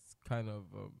he's kind of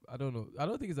I don't know. I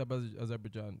don't think it's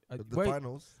Azerbaijan. The where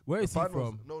finals. where The is he finals-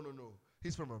 from? No.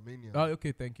 He's from Armenia. Oh,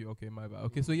 okay. Thank you. Okay, my bad.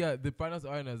 Okay, so yeah, the finals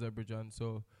are in Azerbaijan.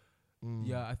 So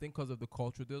yeah, I think because of the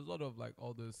culture, there's a lot of like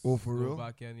all this Oh, for real?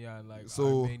 Slovakian, yeah, and like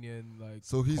So- Armenian, like.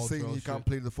 So he's saying cultural he can't shit.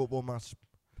 play the football match.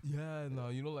 Yeah, no,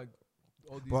 like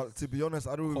all these. But to be honest,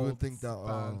 I don't even think cults,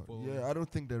 that. fan following. I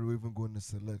don't think they're even going to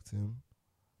select him.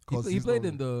 he he's played not-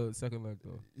 in the second leg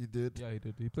though. He did. Yeah, he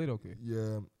did. He played okay.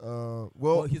 Yeah. Well,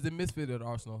 Well, he's a misfit at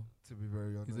Arsenal. to be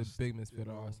very honest, He's a big misfit you at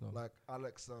know, Arsenal. like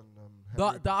Alex and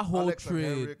That whole Alex and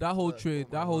trade, Henrik, that whole oh trade,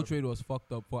 my that whole word. trade was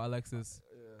fucked up for Alexis.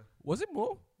 Yeah. Was it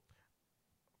Mo?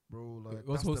 Bro, like It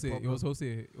was that's the Jose. It problem. was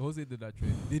Jose. Jose did that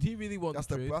trade. Did he really want That's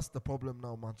the the trade? that's the problem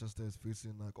now. Manchester is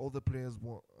facing, like, all the players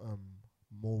want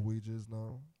more wages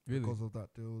now Really? because of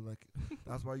that deal. Like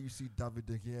that's why you see David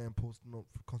De Gea and Post not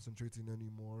concentrating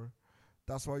anymore.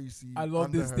 That's why you see. I love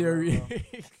Ander this theory.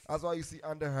 Herrera- That's why you see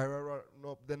Ander Herrera.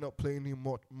 They're not playing him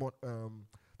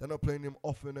they're not playing him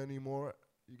often anymore.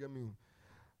 You get me?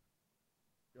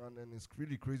 And then it's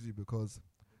really crazy because,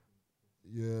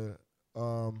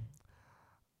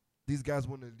 these guys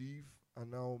want to leave,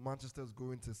 and now Manchester's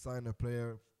going to sign a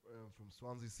player from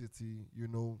Swansea City. You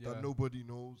know Yeah. that nobody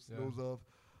knows Yeah. of.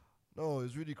 No,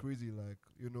 it's really crazy. Like,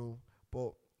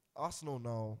 but Arsenal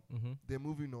now, Mm-hmm. they're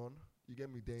moving on. You get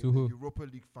me? They're To in who? the Europa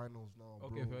League finals now,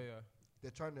 Okay, bro. fair, yeah.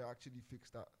 They're trying to actually fix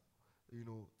that.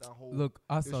 That whole. Look,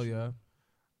 Arsenal, issue. yeah.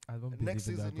 I don't believe Next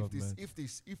in that season, government.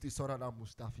 if they sort out that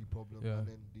Mustafi problem, Yeah. and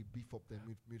then they beef up their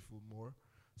midfield more.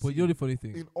 But See, you know the funny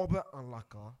thing? in Oba and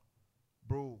Laka,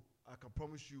 bro, I can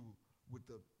promise you, with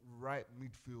the right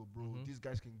midfield, bro, Mhm. these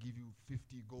guys can give you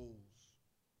 50 goals.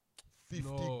 50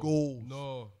 No, goals.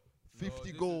 No.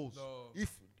 50 No, goals. no.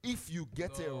 If you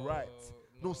get it right.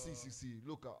 No, see.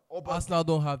 Look at Oba. Arsenal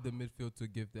don't have the midfield to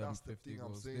give them That's the 50 thing I'm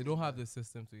goals. They saying, don't have like- the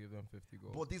system to give them 50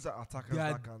 goals. But these are attackers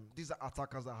Yeah. These are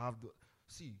attackers that have the.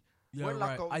 See, Yeah, when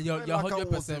right. Laka, You're when Laka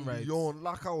 100% was right. in Lyon,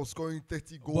 Laka was scoring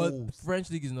 30 But goals. French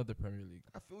league is not the Premier League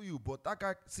I feel you, but that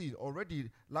guy, see, already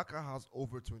Laka has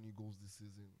over 20 goals this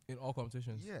season. in all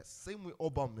competitions. Yes, same with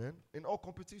Oba, man, in all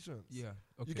competitions. Yeah.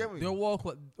 Okay. get me? They're world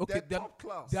class. Okay. They're top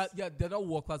class. They're not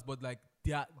world class, but like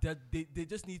they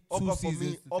just need 2 Oba for seasons. me,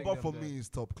 to take Oba them for there. me is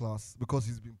top class because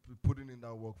he's been putting in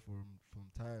that work from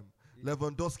time.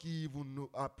 Lewandowski even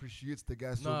appreciates the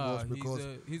guy so much because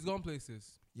he's gone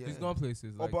places. yeah, He's gone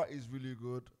places. Like, Oba is really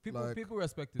good. people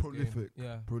respect his prolific. game.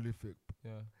 Yeah. Prolific.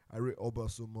 Yeah. I rate Oba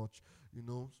so much.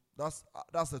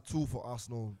 That's a tool for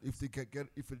Arsenal if they could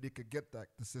get that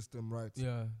the system right.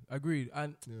 Yeah. Agreed.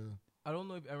 And Yeah. I don't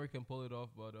know if Eric can pull it off,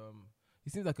 but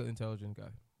he seems like an intelligent guy.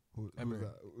 Who's Emery.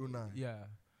 that? Unai. Yeah.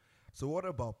 So what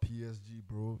about PSG,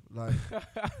 bro? Like,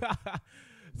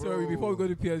 Sorry, before we Bro. go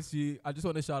to PSG, I just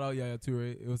want to shout out Yaya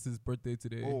Toure. It was his birthday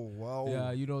today. oh wow.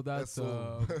 Yeah, you know that's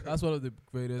so- that's one of the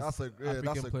greatest That's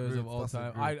African players of all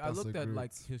time. I That's a looked at great.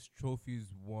 like his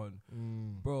trophies won,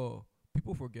 Mm. bro.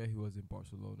 People forget he was in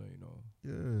Barcelona. You know,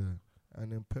 Yeah,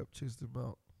 and then Pep chased him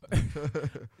out.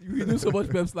 we do so much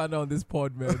Pep slander on this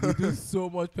pod, man. We do so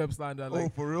much Pep slander. Oh,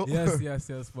 Like, for real? yes.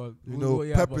 But You we- know, well,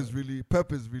 yeah, Pep but is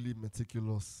really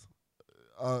meticulous.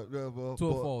 Yeah, well, to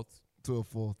a but- fault. To a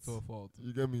fault. To a fault.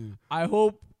 You get me? I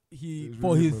hope he, He's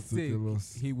for really his sake,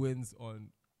 meticulous. he wins on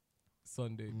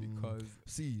Sunday because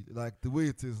See, like the way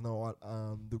it is now,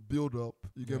 the build up.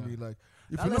 You get Yeah. me? Like,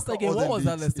 if That you look Leicester at game, other what was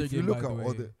that leagues, Leicester if you game, look by at the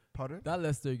other, way? pardon? that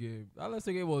Leicester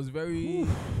game was very.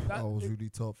 That was really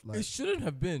tough. Like, It shouldn't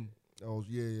have been. that was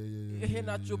yeah.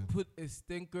 Iheanacho put a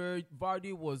stinker.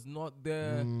 Vardy was not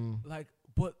there. Mm. Like,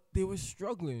 but they were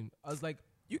struggling. I was like,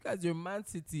 you guys, you're Man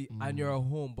City and you're at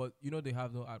home, but you know they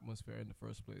have no atmosphere in the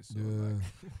first place. So Yeah,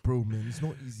 like, bro, man, it's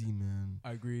not easy, man.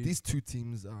 I agree. These two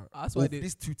teams are. That's why they-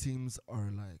 these two teams are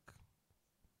like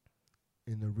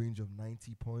in the range of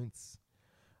 90 points,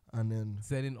 and then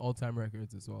setting all-time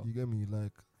records as well. you get me.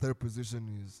 Like third position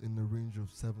is in the range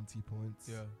of 70 points.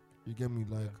 Yeah. You get me?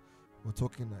 Like Yeah. we're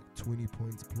talking like 20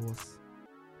 points plus.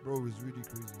 Bro, it's really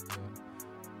crazy, man.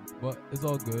 But it's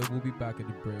all good. We'll be back at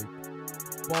the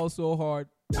break. Ball so hard.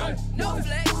 No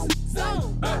flex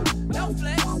zone, no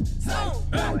flex zone.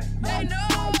 They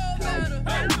know better,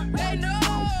 they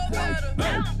know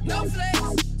better. No flex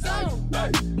zone,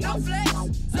 no flex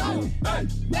zone.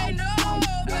 They know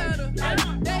better,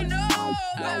 they know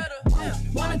better.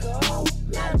 Wanna go,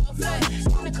 no flex,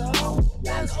 wanna go.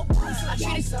 I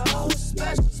treat it so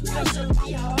special,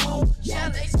 be a hoe. Yeah,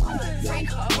 they freak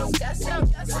hoes, that's how,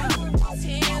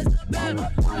 tears better.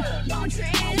 No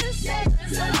trends,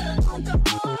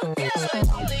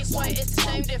 Holy sweat, it's the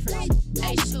same difference.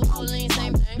 H2 holy,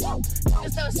 same thing.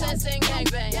 Niggas no sense in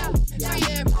gangbang. Free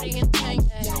everybody in the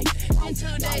gangbang. In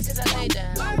 2 days since I laid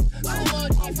down. 2 more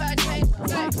D5 chains.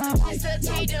 It's the T,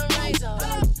 them razor.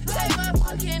 Say my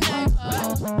fucking name.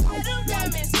 Them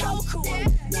diamonds so cool.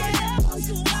 Yeah, that was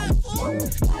who I fool.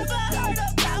 Never heard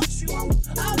about you.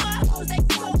 All my hoes, they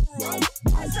so rude.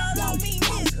 That's all on me,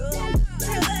 nigga.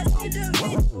 Real ass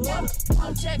individual.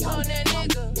 I'm check on that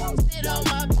nigga. Sit on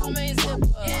my palm and zipper.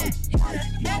 Yeah,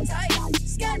 that tight.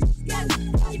 Sketch.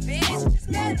 You bitch, it's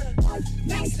better.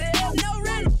 Big step, no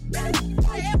rental.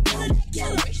 I am feeling that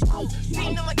killer.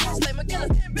 Beating on my cash like my killer.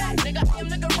 Nigga, I am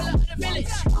the gorilla of the village.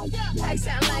 Pack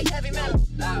sound like heavy metal.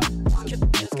 Kill the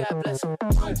bitch, God bless him.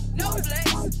 No flex,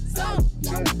 zone.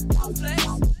 No flex,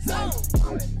 zone.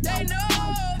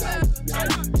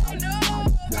 They know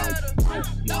better.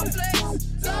 No flex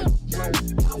zone.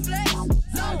 No flex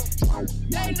zone.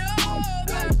 They know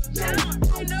better.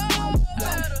 They know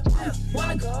better.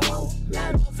 Wanna go,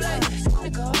 no flex. Wanna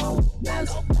go, I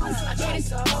treat it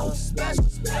so special,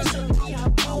 special. We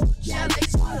have no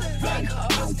challenge. Break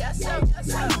hoes, that's up,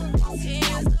 that's up.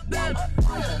 Tears the better.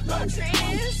 I'm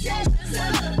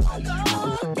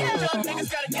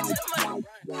niggas gotta get to the money.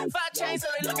 5 chains, so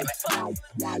they look at me funny.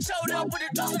 Showed up with a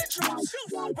dose of the truth.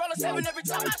 Roll a 7 every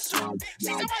time I shoot. She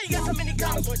said, why you got so many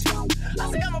comments with you?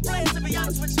 I say, I'm a player, to be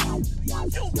honest with you.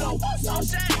 You go, I'm so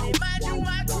shady. Mind you,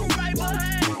 my crew right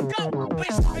behind. Go,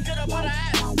 bitch, pick it up on the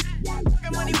ass.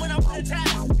 Fucking money when I'm with the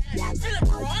time. Feeling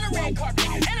bro on the red carpet.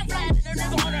 And I'm flying in the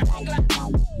nigga on the hang glide.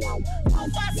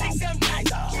 5, 6, 7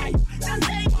 nights. Just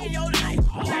take in your life.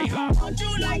 Don't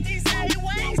you like these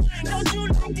A-Ways? Don't you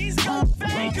like these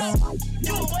gunfangs?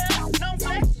 You well, no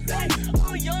flex.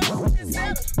 I'm a young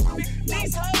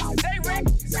these hoes, they wreck.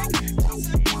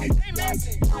 They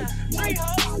messy. 3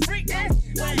 hoes, 3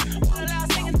 dancing. One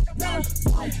loud singing like a pillow.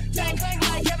 Chain clang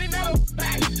like heavy metal.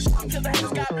 Strong till the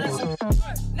haters, God bless them.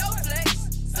 No flex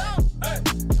zone.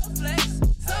 No flex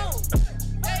zone.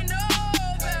 They know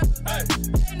better.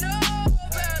 They know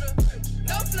better.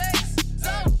 No flex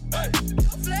zone.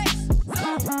 No flex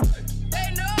zone. They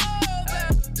know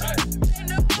better. They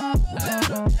know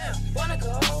better. Wanna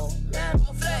go, man,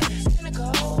 no flex. Gonna go,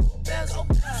 bezel.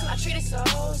 I treat it so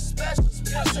special,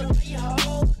 special. Be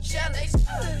whole, challenge.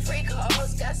 Freak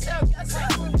hoes, that's up, that's up.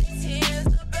 Tears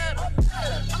the better.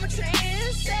 I'm a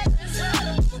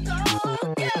trendsetter.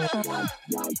 Go get 'em.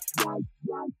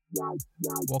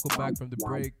 Welcome back from the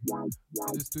break.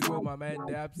 In the studio with my man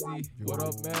Dapsy. What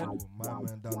up, man? My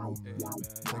man, Dano, man. Hey, man.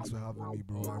 Thanks for having me,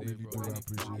 bro. I really do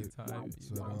appreciate it. Anytime,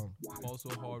 So, Also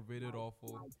hard, rated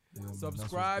awful. yeah, man,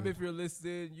 Subscribe that's if you're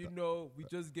listening. You know, we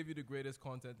just give you the greatest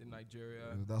content in Nigeria.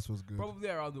 what's good. Yeah, that's what's good. Probably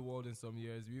around the world in some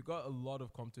years. We got a lot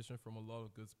of competition from a lot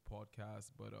of good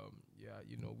podcasts, but yeah,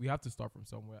 you know, we have to start from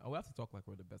somewhere, and we have to talk like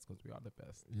we're the best because we are the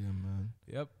best. Yeah, man.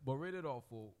 Yep, but rated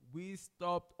awful. We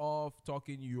stopped off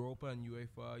talking Europa and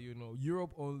UEFA. You know,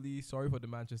 Europe only. Sorry for the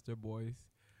Manchester boys,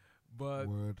 but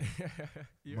Word.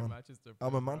 you're a Man, Manchester. I'm fan,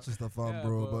 a bro. Manchester fan, Yeah,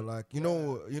 bro. but- But like, you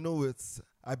know, it's.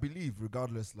 I believe,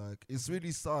 regardless, like, it's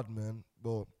really sad, man.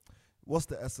 But what's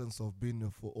the essence of being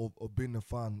of being a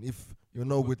fan if you're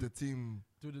not with the team?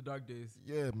 Through the dark days.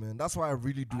 Yeah, man. That's why I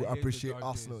really I do hate the appreciate dark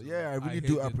Arsenal. days, Yeah, man. I I really hate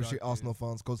do the appreciate dark Arsenal days.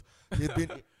 fans because they've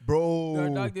been, bro. The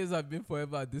dark days have been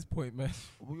forever at this point, man.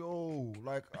 Yo,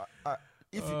 like,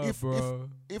 if Bro.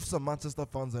 if some Manchester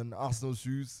fans and Arsenal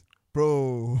shoes,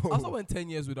 bro. Arsenal went 10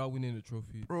 years without winning a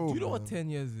trophy. Bro, Do you know what man. 10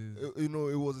 years is? You know,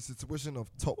 it was a situation of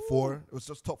top 4. It was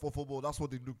just top 4 football. That's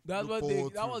what they look. That's look what they.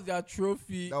 forward That to. was their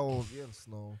trophy, That was yes,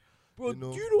 no. bro. you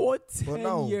know, do you know what but 10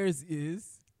 now- years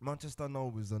is? Manchester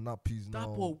now is a nappies That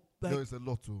now. ball, like, No, it's a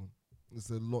lot too. It's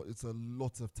a lot. It's a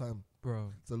lot of time.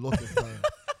 bro. It's a lot of time.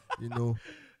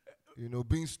 You know,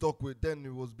 being stuck with. Then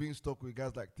it was being stuck with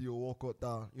guys like Theo Walcott.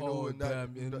 That you know, Oh, in that,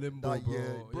 damn, in that, limbo, that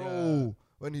year, bro. bro.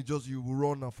 When he just you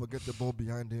run and forget the ball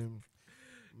behind him.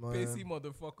 Man. Pacey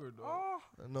motherfucker, though.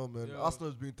 No, man. Yo.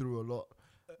 Arsenal's been through a lot.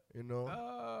 You know,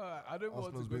 I don't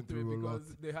want to Arsenal's go been through through it a lot.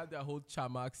 because they had their whole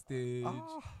Chamak stage.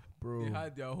 bro. They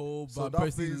had their whole So Van that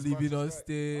Persie phase leaving on Manchester-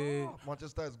 stage.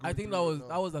 Manchester is. I going think through that it was now.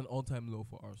 that was an all-time low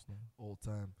for Arsenal. all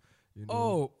time. You know,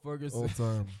 Oh, Ferguson. all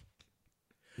time.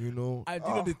 You know, I do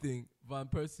know the thing. Van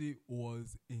Persie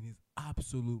was in his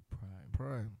absolute prime.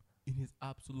 prime. In his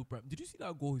absolute prime. Did you see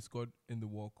that goal he scored in the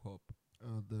World Cup?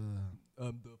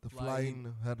 The The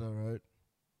flying header, right?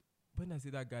 When I say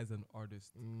that guy's an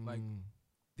artist, like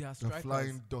they are the strikers,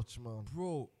 flying Dutchman.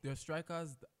 bro. They're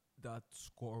strikers that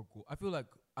score goal. I feel like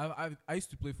I used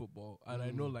to play football, and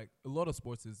I know like a lot of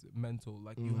sports is mental.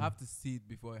 Like you have to see it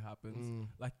before it happens.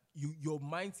 Like your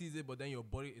mind sees it, but then your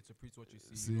body interprets what you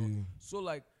see. You know? So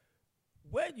like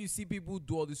when you see people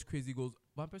do all these crazy goals,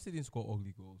 Van Persie didn't score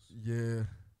ugly goals. Yeah.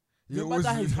 Remember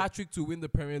that his hat trick to win the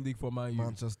Premier League for Man U.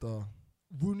 Manchester.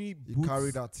 Rooney He boots.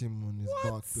 carried that team on his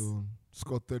back, though.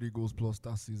 Scored 30 goals plus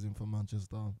that season for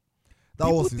Manchester. That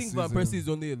People was his think season. Van Persie is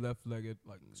only a left-legged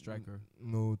like striker.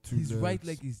 No, two His legs. right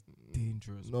leg is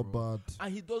dangerous. Not bro. bad.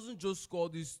 And he doesn't just score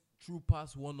this true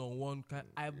pass one-on-one.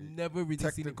 I've never really seen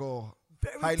him. Technical.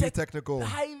 Very Highly technical.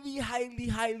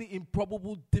 highly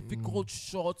improbable, difficult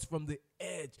shots from the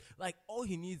edge. Like all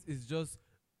he needs is just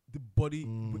the body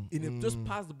in him. Just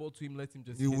pass the ball to him, let him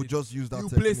just. He hit will it. just use that You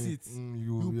technique. place it.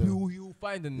 He'll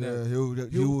find the net. Yeah,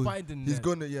 He'll find the net. He's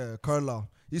gonna, Carla.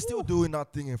 He's still doing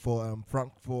that thing for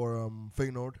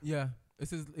Feyenoord. Yeah.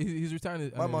 He's retiring.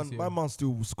 at the My end of this man, year. my man's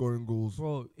still scoring goals.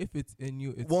 Bro, if it's in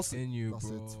you, it's Once- in you,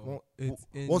 That's bro. it. It's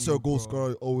in Once you, you're a goal bro.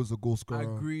 scorer, always a goal scorer.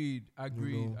 Agreed.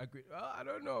 know. I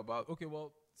don't know about. Okay,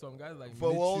 well, some guys like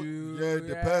Well, Michu, yeah, it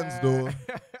depends though.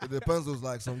 It depends. There's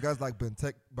like some guys like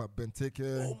Benteke.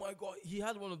 Oh my god, he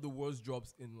had one of the worst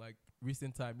drops in like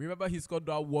recent time. Remember, he scored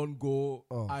that one goal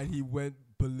Oh. and he went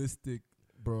ballistic.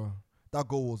 Bro, that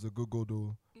goal was a good goal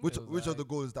though. Which It was which of the like-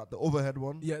 goal is that? The overhead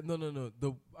one? Yeah, no.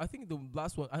 I think the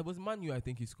last one. I was Manu. I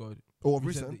think he scored. Oh,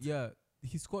 recently. recent. Yeah,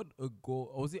 he scored a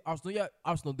goal. Or was it Arsenal? Yeah,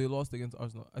 Arsenal. They lost against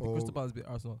Arsenal. I think Oh. Crystal Palace beat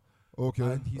Arsenal. Okay.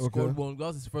 And he okay. scored one. That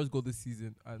was his first goal this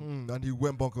season. And And he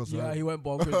went bonkers. yeah, right? he went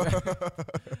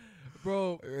bonkers.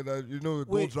 Bro, And, you know, the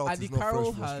goal wait, drought Andy is not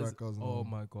Carroll fresh for has. strikers. Oh no.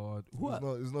 my god, who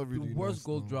It's not really the worst nice,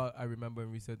 goal no. drought I remember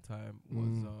in recent time was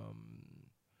Mm.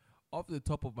 off the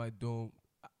top of my dome.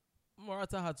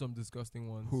 Morata had some disgusting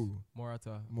ones. Who?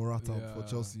 Morata Morata for Yeah,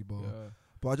 Chelsea, but yeah.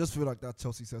 but I just feel like that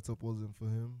Chelsea setup wasn't for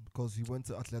him because he went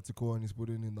to Atletico and he's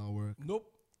putting in that work. Nope.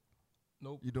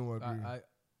 You don't agree?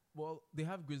 Well, they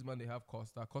have Griezmann, they have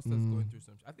Costa. Costa's Mm. going through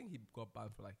some. I think he got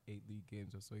banned for like 8 league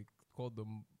games or so. He called the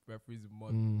referees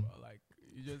mud. Mm. Like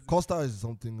he just Costa is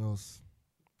something else.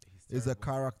 he's It's a terrible.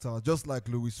 character, just like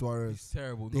Luis He's Suarez.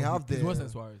 terrible. They have he's worse their-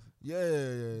 than Suarez.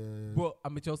 Yeah. Bro,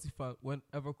 I'm a Chelsea fan.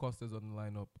 Whenever Costa's on the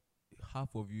lineup,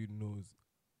 half of you knows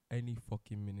any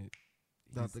fucking minute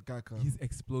That he's, the guy can. he's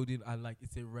exploding and like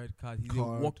it's a red card. He's a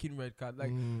Card. walking red card.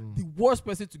 Like Mm. the worst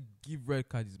person to give red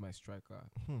card is my striker.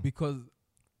 Hmm. Because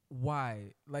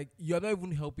why? Like you're not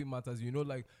even helping matters. You know,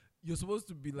 like you're supposed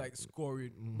to be like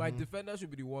scoring. My Mhm. defender should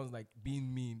be the ones like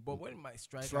being mean. But when my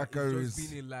striker Striker is just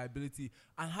is- being a liability,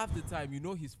 and half the time you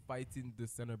know he's fighting the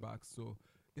center back. So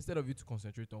instead of you to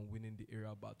concentrate on winning the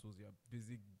aerial battles, you're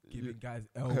busy giving guys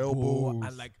Elbows.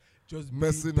 and like just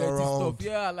Messing doing dirty around. stuff.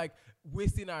 Yeah, like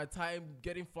wasting our time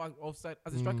getting flagged offside.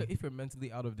 As a striker, Mm. if you're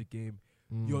mentally out of the game,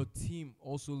 Mm. your team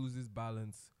also loses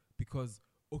balance because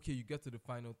okay, you get to the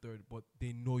final third, but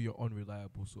they know you're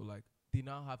unreliable. So like they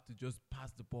now have to just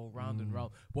pass the ball round and Mm.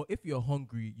 round. But if you're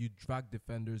hungry, you drag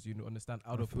defenders, understand,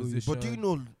 out I of feel you. position. But do you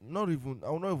know? Not even. I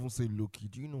will not even say Loki.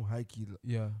 Do you know high key?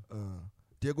 Yeah.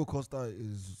 Diego Costa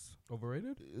is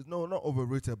Overrated? no, not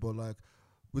overrated, but like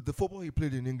with the football he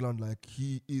played in England, like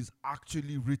he is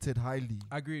actually rated highly.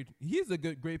 Agreed. He's a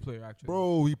great player actually.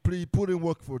 Bro, he put in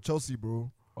work for Chelsea, bro.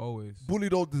 Always.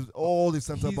 Bullied all the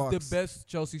centre He's backs. the best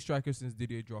Chelsea striker since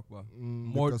Didier Drogba.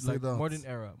 You can say that. Modern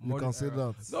era. You Modern can say era.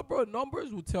 that. No, bro,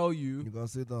 numbers will tell you. You can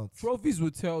say that. Trophies will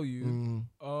tell you.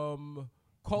 Mm,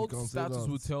 Cult can say status that.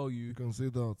 will tell you you. can say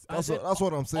that. And That's then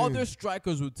what I'm saying. Other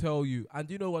strikers will tell you. And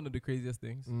do you know one of the craziest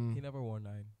things? Mm. He never wore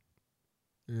 9.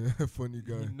 Yeah, funny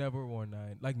guy. He never wore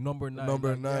 9. Like number 9.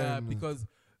 Number like, Yeah, 9. because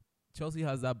Chelsea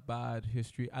has that bad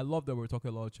history. I love that we're talking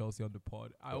a lot of Chelsea on the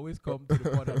pod. I always come to the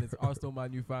pod and it's Arsenal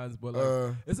Man U fans, but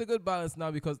like it's a good balance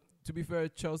now because to be fair,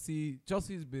 Chelsea's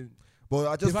been But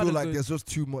I just They've had feel a like good- there's just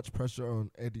too much pressure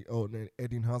on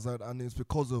Eden Hazard, and it's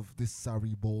because of this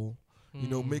Sarri ball.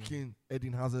 Making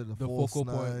Eden Hazard the false focal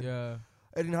nine. point, yeah,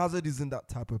 Eden Hazard isn't that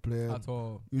type of player. at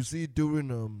all. You see,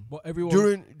 during But everyone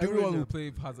during will play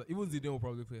Hazard. Even Zidane will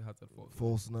probably play Hazard for.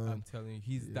 false nine. I'm telling you,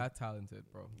 he's Yeah. that talented,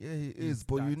 bro. Yeah, he He's is.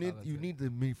 But that you talented. need the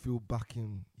midfield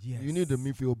backing. Yes. You need the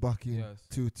midfield backing Yes.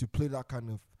 to play that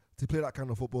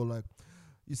kind of football. Like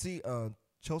you see,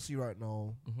 Chelsea right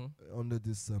now Mm-hmm. under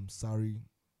this Sarri.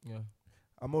 Yeah.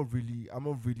 I'm not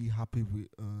really happy with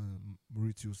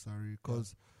Maurizio Sarri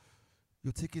because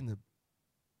you're taking the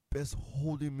best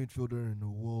holding midfielder in the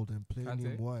world and playing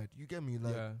Kante? him wide. You get me?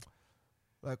 Like, yeah.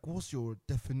 like what's your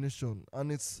definition?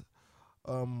 And it's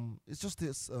just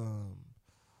this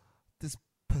this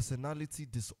personality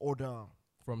disorder.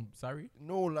 From Sarri.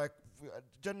 No, like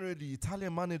generally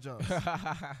Italian managers,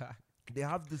 they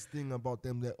have this thing about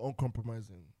them. They're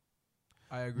uncompromising.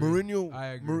 I agree. Mourinho, I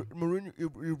agree.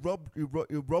 Mourinho,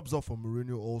 it rubs off on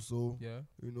Mourinho also. Yeah.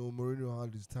 Mourinho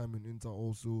had his time in Inter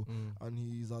also, and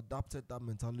he's adapted that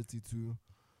mentality to,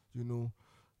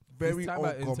 very His time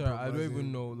at Inter, I don't uncompromising.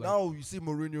 even know. Like, Now you see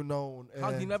Mourinho now on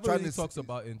air. he never trying really to talks s-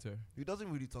 about Inter. He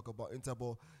doesn't really talk about Inter,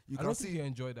 but you I can don't think see he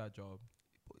enjoyed that job.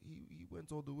 but he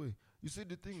went all the way. You see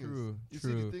the thing True, is, you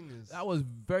see the thing is, That was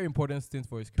very important stint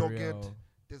for his career. Dogged.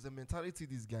 There's a mentality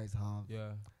these guys have.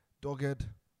 Yeah. Dogged,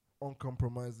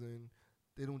 uncompromising.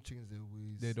 They don't change their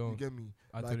ways. They don't. You get me?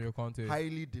 Antonio Conte.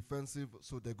 Highly defensive,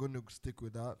 so they're going to stick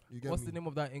with that. You get What's me? the name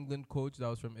of that England coach that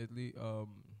was from Italy?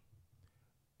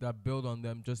 That built on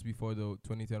them just before the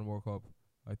 2010 World Cup.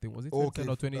 I think was it 2010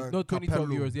 or 20? No, 2012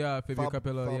 Capello. Euros. Yeah, Fabio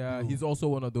Capello. Yeah, Fabio. he's also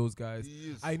one of those guys.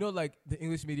 He is. I know, like the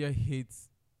English media hates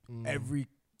Mm. every.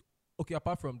 Okay,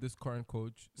 apart from this current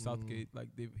coach Southgate, like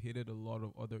they've hated a lot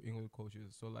of other England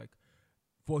coaches. So like,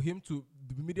 for him to,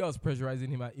 the media was pressurizing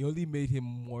him, and it only made him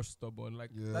more stubborn.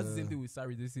 Like that's the same Yeah. thing with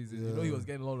Sarri this season. You know, he was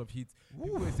getting a lot of heat.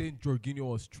 People were saying Jorginho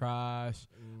was trash.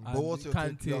 But and what's your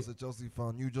take as a Chelsea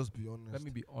fan? You just be honest. Let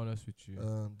me be honest with you.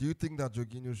 Do you think that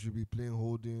Jorginho should be playing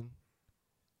holding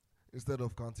instead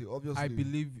of Kante? Obviously, I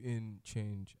believe in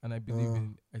change, and I believe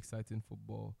in exciting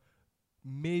football.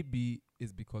 Maybe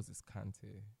it's because it's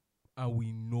Kante, and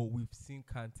we've seen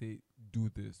Kante do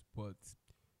this. But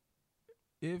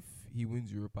if he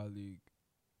wins Europa League,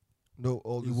 no,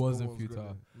 it wasn't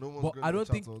futile. But I don't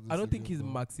think he's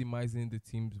bro. maximizing the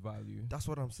team's value. That's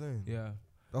what I'm saying. Yeah.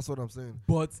 That's what I'm saying.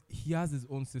 But he has his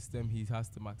own system he has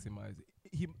to maximize.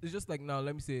 It's just like now,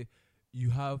 let me say, you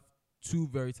have two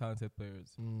very talented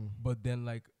players, but then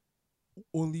like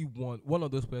only one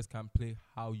of those players can play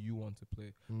how you want to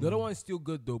play. The other one is still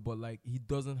good though, but like he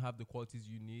doesn't have the qualities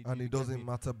you need. And it doesn't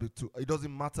matter. It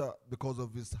doesn't matter because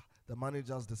of the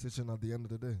manager's decision at the end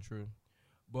of the day. True.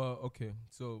 But okay,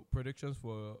 so predictions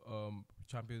for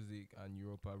Champions League and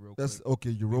Europa real That's quick. okay.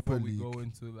 Europa Before League. we go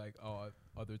into like our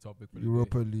other topic for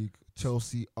Europa the day. League.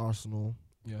 Chelsea, Arsenal.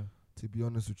 Yeah. To be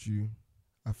honest with you,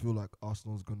 I feel like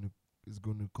Arsenal is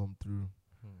gonna come through.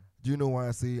 Do you know why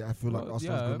I say I feel like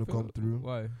Arsenal is going to come through?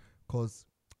 Why? Because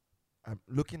I'm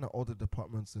looking at all the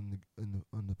departments on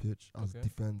the pitch as Okay.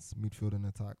 defense, midfield, and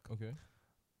attack. Okay.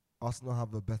 Arsenal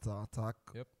have a better attack,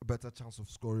 Yep. a better chance of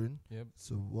scoring. Yep.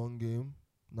 So one game,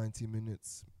 90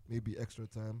 minutes, maybe extra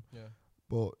time. Yeah.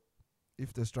 But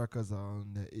if the strikers are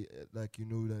on like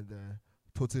that they're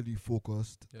totally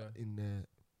focused Yeah. in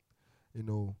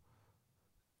the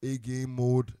A game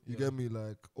mode, you Yeah. get me?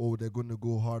 Like, they're gonna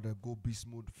go hard and go beast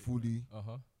mode fully.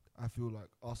 I feel like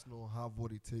Arsenal have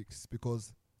what it takes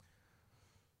because,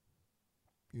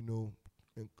 in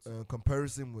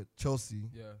comparison with Chelsea,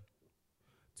 Yeah.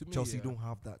 To me, Chelsea yeah. don't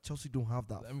have that. Chelsea don't have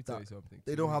that. Let me tell you something.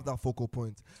 They To don't me- have that focal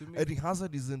point. To me, Eddie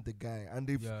Hazard isn't the guy, and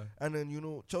they've yeah. and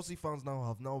then Chelsea fans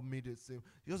have made it same.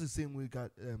 Just the same way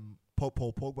got Paul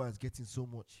Pogba is getting so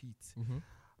much heat. Mm-hmm.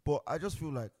 But I just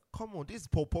feel like, come on, this is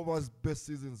Paul Pogba's best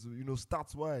seasons,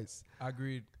 stats wise.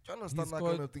 Agreed. Do you understand He that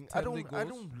scored kind of thing? 10 I goals.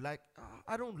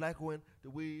 don't like when the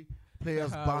way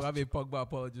players I'm bash. having Pogba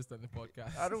apologist on the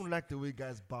podcast. I don't like the way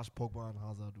guys bash Pogba and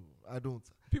Hazard. I don't.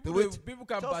 People, the way people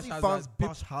can bash Chelsea Hazard. fans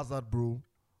bash Hazard, bro.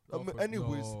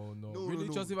 Anyways, no, really,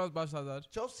 no. Chelsea fans bash Hazard.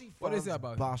 Chelsea fans What do they say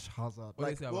about him? bash Hazard. What do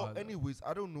they say about Hazard? Anyways,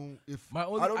 I don't know if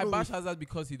I bash Hazard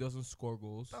because he doesn't score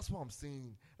goals. That's what I'm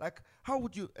saying. Like, how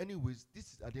would you? Anyways, this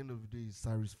is at the end of the day,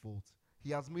 Sarri's fault. He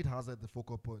has made Hazard the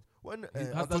focal point. When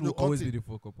Hazard Antonio will always Conte, be the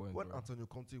focal point. when bro. Antonio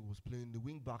Conte was playing, the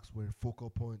wing backs were focal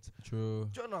point. True.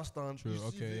 Do you understand? True, You see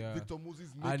okay, yeah. Victor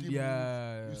Moses And making moves.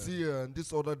 yeah, You see, and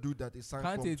this other dude that they signed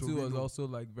Kante from too was Torino. also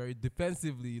like very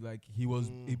defensively, like he was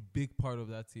a big part of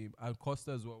that team, and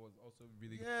Costa as well was also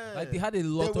really good. Yeah. Like they had a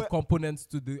lot were- of components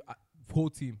to the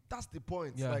whole team. That's the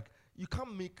point. Yeah. Like, you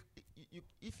can't make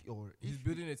if He's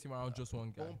building a team around just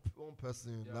one guy. one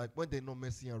person. Yeah. Like when they know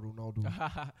Messi and Ronaldo.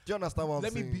 Do you understand what I'm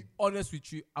Let saying? me be honest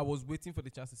with you. I was waiting for the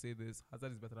chance to say this.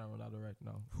 Hazard is better than Ronaldo right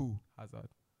now. Who? Hazard.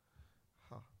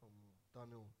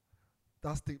 Daniel.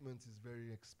 That statement is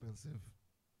very expensive.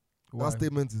 Why? That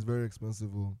statement is very expensive,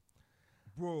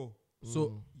 Bro.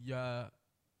 So you are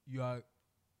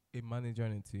a manager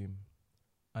in a team,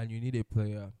 and you need a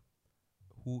player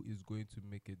who is going to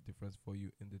make a difference for you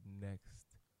in the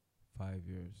next 5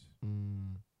 years.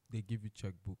 They give you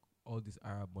checkbook. All these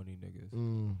Arab money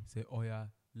niggas say, "Oh yeah,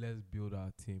 let's build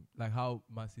our team." Like how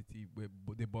Man City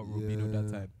they bought Robinho that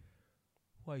Yeah. time.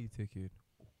 Who are you taking? The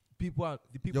people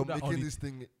You're that on making the this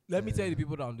thing. Let me tell you the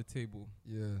people that are on the table.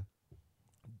 Yeah.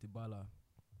 Dybala,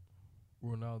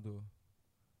 Ronaldo,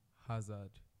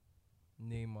 Hazard,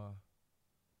 Neymar,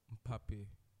 Mbappe.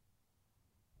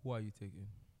 Who are you taking?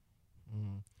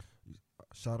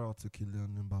 Shout out to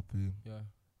Kylian Mbappe. Yeah.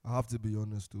 I have to be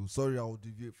honest too. Sorry, I will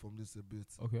deviate from this a bit.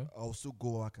 Okay. I'll still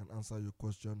go back and answer your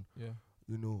question. Yeah.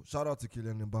 Shout out to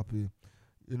Kylian Mbappe.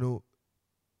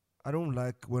 I don't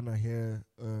like when I hear,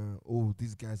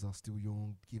 these guys are still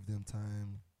young, give them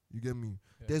time. You get me?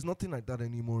 Yeah. There's nothing like that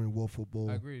anymore in world football.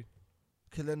 I agree.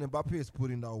 Kylian Mbappe is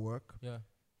putting that work. Yeah.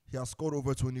 He has scored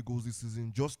over 20 goals this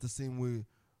season, just the same way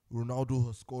Ronaldo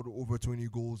has scored over 20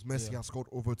 goals. Messi Yeah. has scored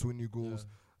over 20 goals.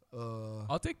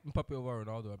 I'll take Mbappe over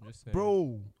Ronaldo. I'm just saying.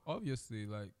 Bro, Obviously,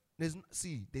 like.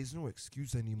 there's no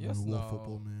excuse anymore Yes, in world now.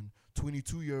 football, man.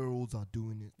 22-year-olds are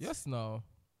doing it. Yes, now.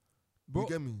 Bro, You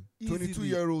get me? easily.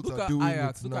 22-year-olds Look are at doing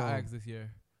Ajax. it Look now. at Ajax this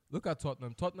year. Look at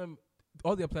Tottenham. Tottenham,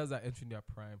 all their players are entering their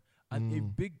prime. And a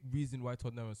big reason why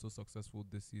Tottenham is so successful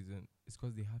this season is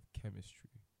because they have chemistry.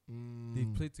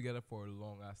 They've played together for a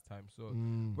long ass time. So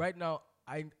Mm. right now,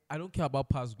 I don't care about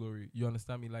past glory. You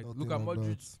understand me? Like, Nothing look at like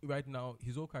Modric right now.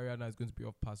 His whole career now is going to be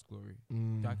of past glory.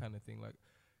 Mm. That kind of thing. Like,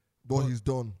 But he's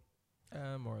done.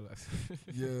 more or less.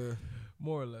 Yeah.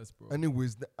 More or less, bro.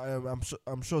 Anyways,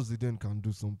 I'm sure Zidane can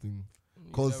do something.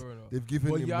 You 'cause never know. They've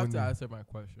given But him you have money. to answer my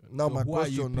question. Now my who are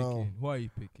you question now- picking? Who are you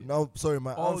picking? Now, sorry,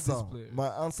 my All these answer,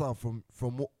 players.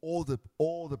 from all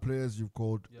the players you've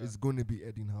called Yeah. is going to be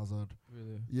Eden Hazard.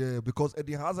 Really? Yeah, because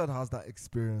Eden Hazard has that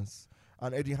experience,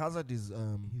 and Eden Hazard is He's a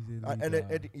and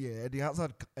leader. Eden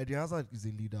Hazard is a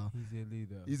leader. He's a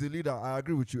leader. He's a leader. I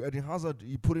agree with you. Eden Hazard,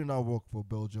 he put in that work for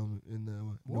Belgium in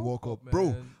the World Cup,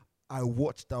 bro. man. I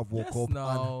watched that World Yes, Cup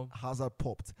now. and Hazard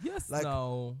popped. Yes, like,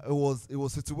 now. It was a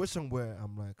situation where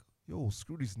I'm like, yo,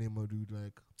 screw this Neymar dude.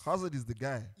 Like Hazard is the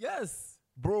guy, Yes.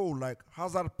 bro. Like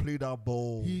Hazard played that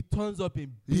ball. He turns up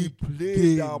in He big played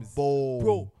games. that ball,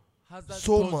 Bro, Hazard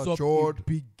So turns matured. up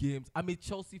in big games. I'm a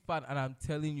Chelsea fan, and I'm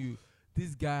telling you,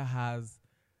 this guy has,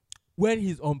 when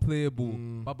he's unplayable,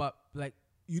 Mm. Baba, like,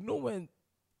 you know when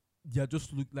you're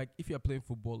just look like, if you're playing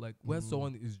football, like when Mm.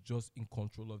 someone is just in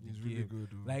control of the He's game, really good.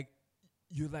 Dude. like,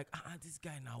 you're like, this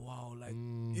guy now, wow, like,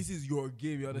 Mm. this is your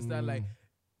game, you understand? Like, Mm.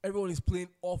 everyone is playing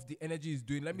off the energy he's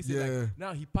doing. Let me say, Yeah. like,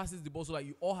 now he passes the ball, so like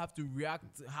you all have to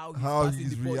react to how How passing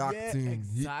he's the ball. reacting. Yeah, He-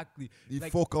 exactly. the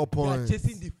like, focal They point. are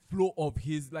chasing the flow of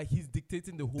his, like he's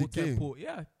dictating the whole game. tempo.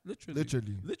 Yeah,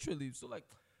 literally. Literally. So like,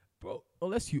 bro,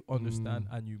 unless you understand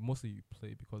and you mostly you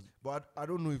play, because But I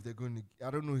don't know if they're going to.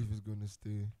 I don't know if he's going to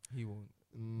stay. he won't.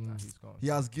 Mm. Nah, he's gone. He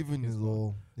has given He's his gone.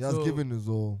 all. He has So, given his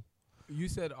all. You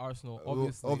said Arsenal, Well,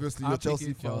 obviously. obviously, I'm you're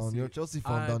Chelsea picking fan. You're a Chelsea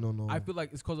fan. And Don't know. I feel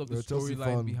like it's because of the You're a Chelsea storyline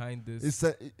fan. behind this.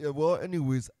 It's well.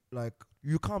 Anyways, like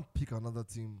you can't pick another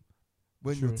team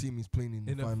when your True. team is playing in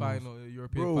in the a finals. final, a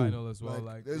European Bro, final as well. like,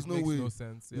 Like, there's it no makes way. no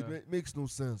sense. Yeah. It makes no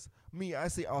sense. Me, I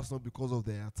say Arsenal because of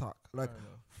their attack. Like Fair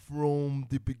enough. from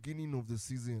the beginning of the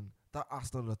season, that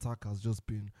Arsenal attack has just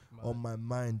been Mad. on my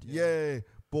mind. Yeah. Yeah,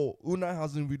 but Unai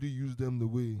hasn't really used them the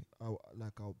way I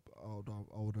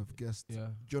would have guessed. Yeah.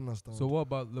 Do you understand? So what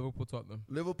about Liverpool, Tottenham?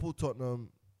 Liverpool, Tottenham.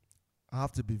 I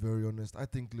have to be very honest. I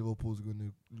think Liverpool's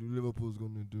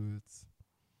gonna do it.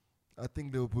 I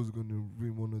think Liverpool's gonna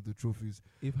win one of the trophies.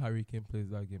 If Harry Kane plays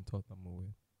that game, Tottenham will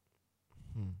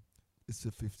win. It's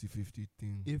a 50-50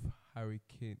 thing. If Harry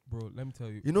Kane, bro, let me tell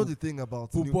you. You know the thing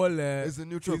about football, it's a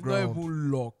neutral it's ground. not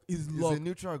even luck. It's It's luck. a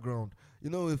neutral ground. You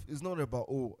know, if it's not about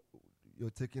you're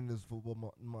taking this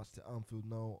football match to Anfield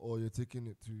now, or you're taking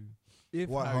it to. If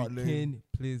White Harry Hart Lane. Kane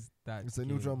plays that, It's a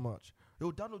game, neutral match.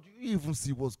 Yo, Dano, do you even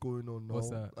see what's going on now? What's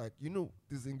that? Like, you know,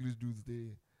 these English dudes,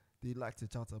 they like to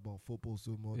chat about football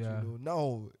so much. Yeah. You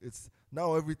know,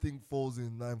 now everything falls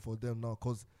in line for them now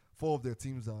because 4 of their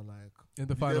teams are like in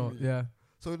the you get final. me? Yeah,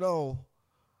 So now,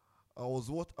 I was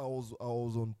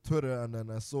on Twitter and then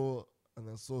I saw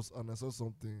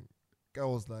something. Guy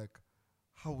was like,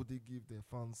 "How would they give their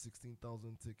fans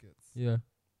 16,000 tickets?" yeah.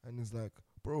 And it's like,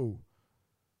 bro,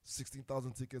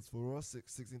 16,000 tickets for us,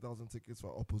 16,000 tickets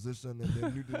for opposition, and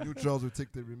then the neutrals will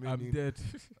take the I'm remaining, dead.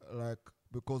 like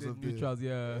because The of neutrals,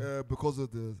 yeah. because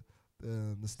of the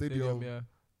stadium yeah.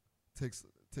 takes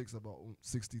about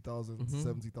 60,000, Mhm. For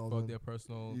 70,000. their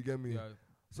personal. You get me? Yeah.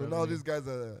 So now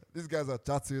revenue. these guys are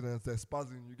chatting and they're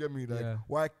spazzing. You get me? Like Yeah.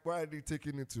 why are they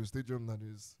taking it to a stadium that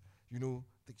is, they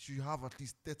should have at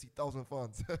least 30,000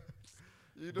 fans.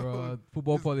 You know, Bro,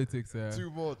 football it's politics, yeah.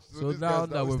 too much. So these now guys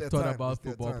that it's we've their talked time, about it's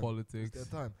their football time. politics, It's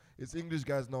their time. It's English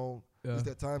guys now. yeah. It's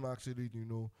their time actually,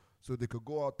 so they could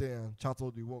go out there and chat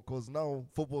all they want. Because now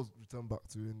football's returned back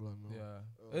to England. No?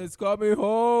 Yeah. It's coming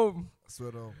home. I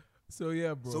swear down. So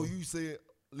yeah, bro. So you say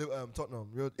Tottenham.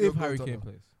 You're if going Harry Kane Tottenham.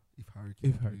 plays, If Harry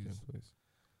Kane if Harry Kane plays. plays,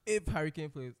 if Harry Kane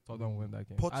plays, Tottenham win that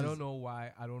game. Poch I is- don't know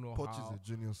why. I don't know Poch how. is a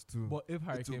genius too. But if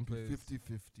Harry it will Kane be plays,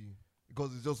 50-50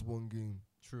 because it's just one game.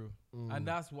 true. Mm. And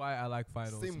that's why I like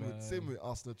finals. Same with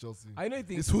Arsenal Chelsea. I know you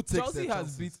think It's who takes Chelsea their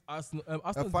has beat chances. Arsenal.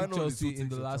 Arsenal beat final is who Chelsea in takes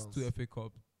the their last 2 chance. FA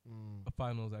Cup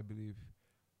finals, I believe.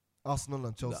 Arsenal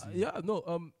and Chelsea. Yeah,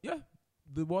 no, yeah.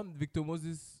 The one Victor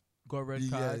Moses got red Yeah,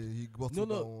 card. he got No,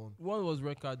 to that no. one. One was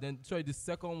red card. Then sorry, the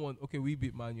second one. Okay, we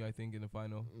beat Man U, I think, in the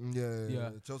final. Yeah. Yeah.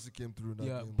 Chelsea came through that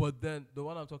Yeah, game. but then the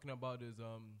one I'm talking about is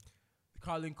the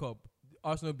Carling Cup.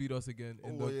 Arsenal beat us again.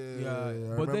 In Oh, the,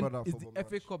 yeah. I But then remember that it's the football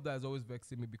FA match. Cup that is always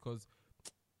vexing me because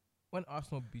when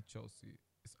Arsenal beat Chelsea,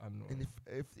 it's annoying.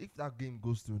 And if that game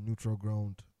goes to a neutral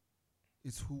ground,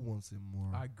 it's who wants it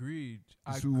more. Agreed.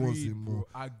 It's who wants Agreed, it bro. more.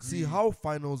 Agreed. See how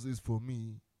finals is for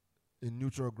me. In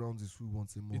neutral grounds is who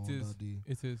wants it more It on is. that day.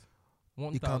 It is.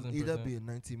 It can either 1,000%. be a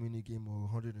 90-minute game or a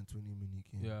 120-minute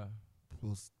game. Yeah.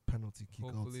 was penalty kick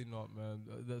Hopefully outs. not, man.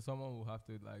 There's someone will have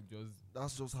to like just.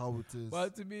 That's just how it is.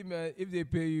 But to me, man, if they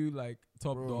pay you like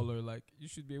top Bro. dollar, like you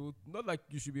should be able. Not like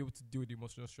you should be able to deal with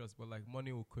emotional stress, but like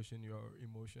money will cushion your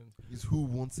emotions. It's who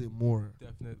wants it more.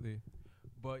 Definitely.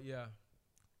 But yeah,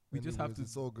 we just have Anyways, to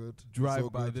It's all good. It's drive all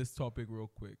by good. this topic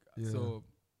real quick. Yeah. So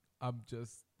I'm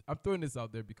throwing this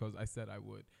out there because I said I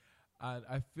would. And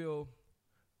I feel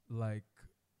like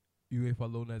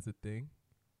UEFA Lona is a thing.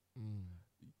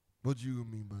 What do you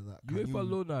mean by that? Can UEFA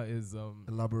you Lona is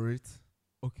elaborate?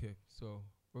 okay, so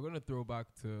we're gonna throw back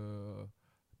to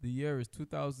the year is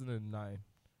 2009.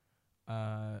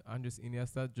 Andres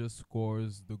Iniesta just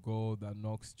scores the goal that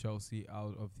knocks Chelsea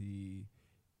out of the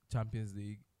Champions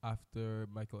League after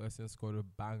Michael Essien scored a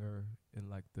banger in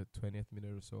like the 20th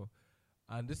minute or so.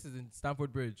 And this is in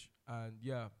Stamford Bridge. And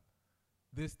yeah,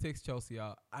 this takes Chelsea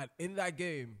out. And in that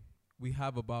game, we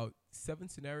have about 7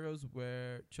 scenarios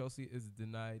where Chelsea is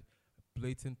denied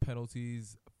blatant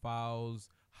penalties, fouls,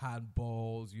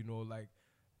 handballs, like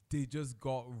they just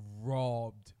got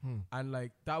robbed. And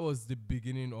like that was the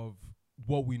beginning of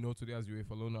what we know today as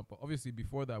UEFA Lona. But obviously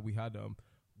before that we had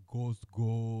ghost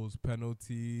goals,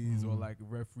 penalties, or like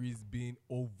referees being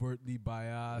overtly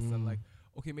biased and like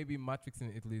okay, maybe match fixing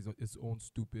in Italy is its own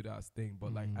stupid ass thing,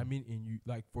 but like I mean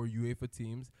like for UEFA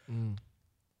teams.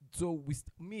 So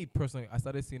me personally, I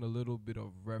started seeing a little bit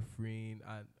of refereeing,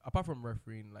 and apart from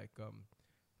refereeing, like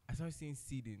I started seeing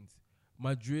seedings.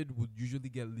 Madrid would usually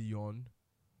get Lyon.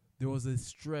 There was a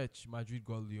stretch Madrid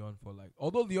got Lyon for like,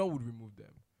 although Lyon would remove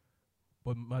them,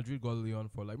 but Madrid got Lyon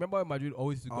for like. Remember Madrid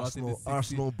always used to go out in the 60s?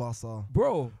 Arsenal, Barca.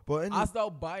 Bro, But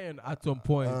Arsenal, Bayern at some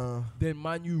point, then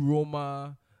Man U,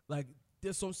 Roma. Like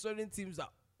there's some certain teams that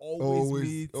always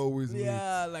meet.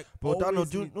 Yeah, like but Dano,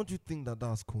 always meet. don't you think that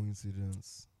that's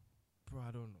coincidence? Bro,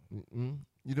 I don't know.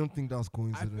 You don't think that's I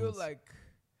coincidence? feel like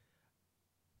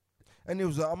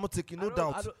anyways, I'm not taking I no don't-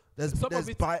 doubt. I don't- There's some of there's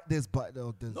it-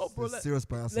 no, No, bro, serious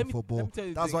bias let in me football. tell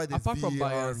you That's the why thing. there's Apart from VAR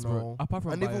bias, bro, now. apart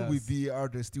from And even with bias, VAR,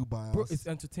 there's still bias. bro, it's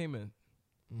entertainment.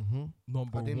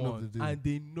 Number At the end of one, the day. and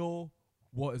they know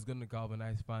what is gonna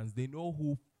galvanize fans. They know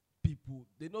who people.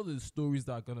 They know the stories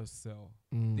that are gonna sell.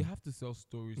 They have to sell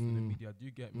stories to the media. Do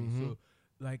you get me? So,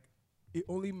 like, it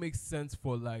only makes sense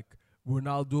for like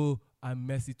Ronaldo and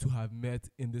Messi to have met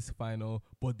in this final,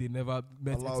 but they never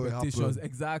met Allow it expectations. happen.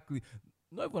 Exactly.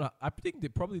 Not even. I think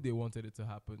they wanted it to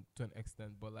happen to an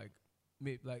extent, but like,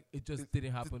 like it just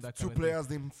didn't happen. That Two kind players of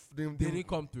thing. they They didn't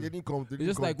come through. They didn't come. They It's didn't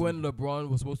just come like through. when LeBron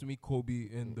was supposed to meet Kobe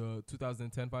in the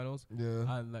 2010 finals,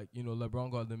 Yeah. and like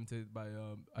LeBron got limited by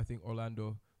I think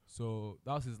Orlando. So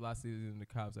that was his last season in the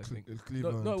Cavs, I think. It's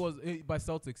Cleveland. No, it was by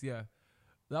Celtics. Yeah,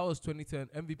 that was 2010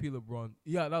 MVP LeBron.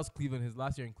 Yeah, that was Cleveland. His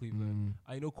last year in Cleveland.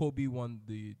 I know Kobe won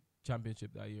the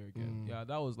championship that year again. Yeah,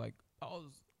 that was.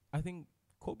 I think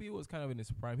Kobe was kind of in his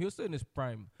prime. He was still in his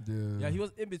prime. Yeah, he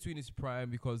was in between his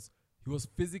prime because he was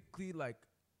physically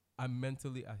and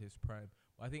mentally at his prime.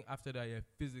 But I think after that,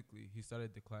 physically he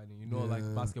started declining. Like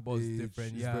basketball is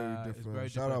different. It's Yeah, very different. it's very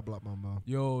Shout different. out Black Mamba.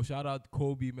 Yo, shout out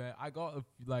Kobe, man. I got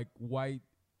white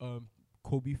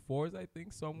Kobe 4s, I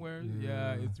think, somewhere.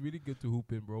 Yeah, Yeah. it's really good to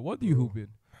hoop in, bro. What do you hoop in?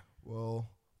 Well,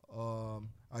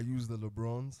 I use the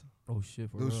LeBrons. Oh shit,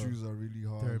 for Those real. shoes are really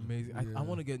hard. They're amazing. Yeah. I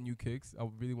want to get new kicks. I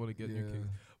really want to get new kicks.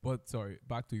 But sorry,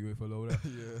 back to UEFA Loda.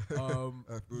 Yeah.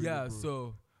 I feel you, Yeah, bro.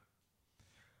 so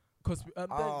because then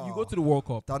you go to the World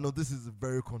Cup. Dano, this is a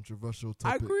very controversial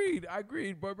topic.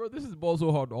 Agreed, but bro, this is ball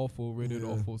so hard awful, rated Yeah.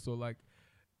 awful. So like,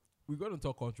 we're gonna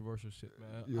talk controversial shit,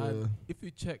 man. Yeah. And if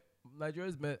you check,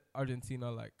 Nigeria's met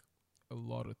Argentina like a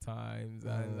lot of times,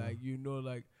 and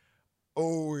like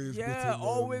Always yeah,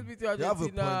 always beating You have a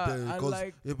point Argentina, there and because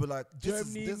like you'll be like,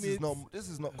 Germany this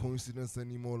is not coincidence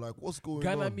anymore. Like, what's going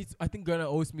Ghana on? meets. I think Ghana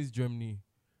always meets Germany.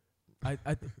 I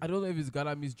don't know if it's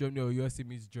Ghana meets Germany or USA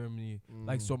meets Germany.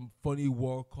 Like some funny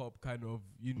World Cup kind of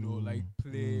like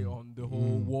play on the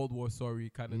whole World War sorry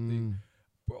kind of thing,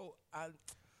 bro. And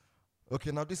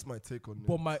Okay, now this is my take on it.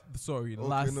 but last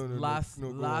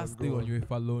thing on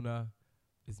UEFA Lona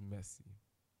is Messi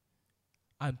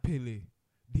and Pele.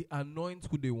 They anoint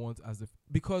who they want as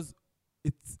because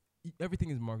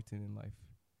everything is marketing in life.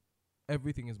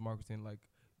 Everything is marketing. Like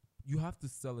you have to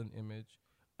sell an image,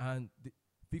 and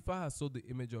FIFA has sold the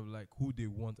image of like who they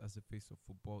want as the face of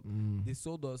football. They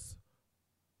sold us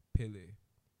Pele,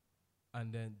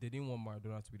 and then they didn't want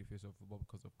Maradona to be the face of football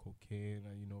because of cocaine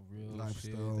and real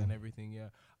shit Lifestyle. and everything. Yeah,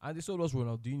 and they sold us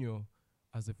Ronaldinho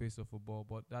as the face of football,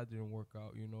 but that didn't work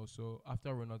out. So after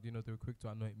Ronaldinho, they were quick to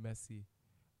anoint Messi,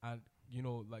 and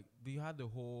like they had the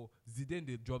whole Zidane.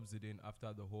 They dropped Zidane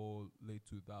after the whole late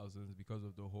 2000s because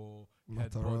of the whole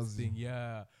headbutts Materazzi. thing.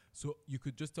 Yeah, so you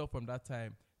could just tell from that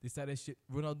time they started shit.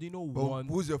 Ronaldinho But won.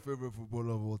 who's your favorite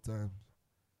footballer of all time?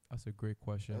 That's a great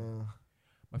question.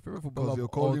 My favorite footballer Because you're of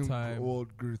all calling time.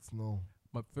 world greats now.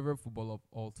 My favorite footballer of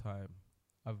all time.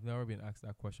 I've never been asked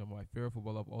that question. But my favorite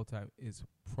footballer of all time is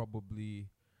probably.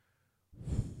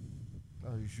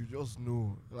 You should just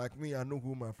know. Like me, I know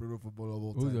who my favorite footballer of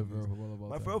all Who's time your is. favorite footballer of all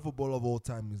My time? favorite footballer of all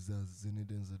time is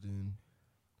Zinedine Zidane.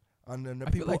 And then the I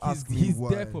feel people like ask me he's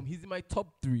why. there from. He's in my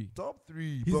top 3. Top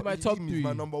 3. He's but my top He's 3.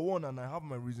 my number 1, and I have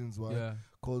my reasons why. Yeah.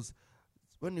 Because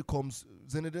when it comes,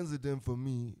 Zinedine Zidane for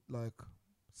me, like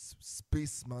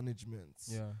space management.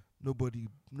 Yeah.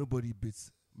 Nobody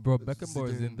beats Bro, Beckenbauer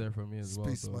is in Zidane there for me as well.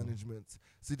 space though. management.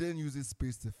 Zidane uses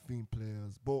space to feed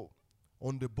players, but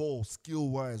on the ball,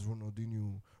 skill-wise,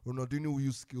 Ronaldinho will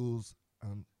use skills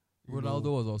and you Ronaldo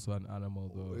know, was also an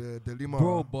animal though. Yeah, De Lima.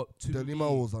 Bro, but to De Lima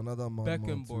me, was another man.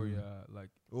 Beckenbauer, yeah, like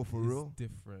Oh, for is real?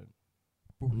 different.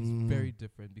 Bro, he's Mm. very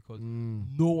different because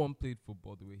Mm. no one played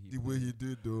football the way he The way played. he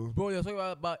did, though. Bro, you're talking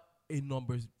about a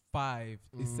number 5,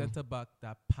 a Mm. centre back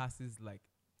that passes like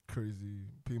Crazy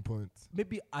pinpoint.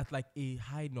 maybe at like a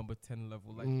high number 10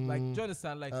 level. Like, Mm. do you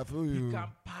understand? Like I feel he you. can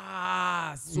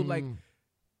pass. So like Mm.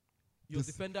 your This-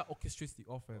 defender orchestrates the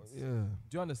offense. Yeah.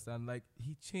 Do you understand? Like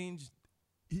he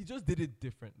just did it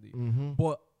differently. Mm-hmm.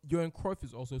 But Johan Cruyff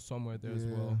is also somewhere there as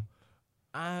well. Yeah.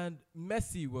 And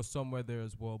Messi was somewhere there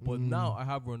as well. But Mm. now I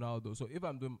have Ronaldo. So if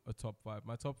I'm doing a top 5,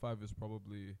 my top 5 is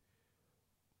probably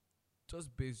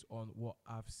just based on what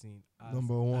I've seen as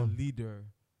Number a 1. leader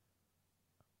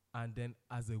and then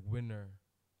as a winner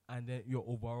and then your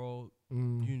overall,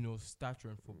 stature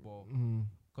in football. Mm.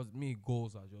 Because me,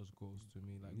 goals are just goals to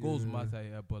me. Like goals Yeah. matter,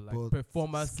 yeah, but like But skill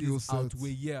performances sets.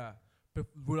 outweigh, yeah.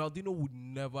 Ronaldinho would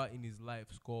never in his life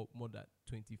score more than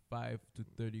 25 to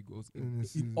 30 goals In a in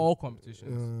season. all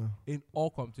competitions. Yeah. In all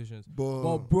competitions. But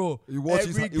But bro, you watch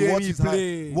every his, game you watch he his,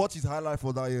 played, watch his highlight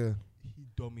for that year. he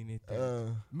dominated.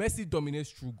 Messi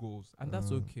dominates through goals, and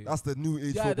that's okay. That's the new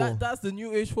age yeah, football. that's the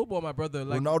new age football, my brother.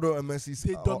 Like Ronaldo and Messi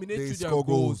they dominate they through their score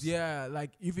goals. Yeah,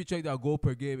 like if you check their goal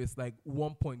per game, it's like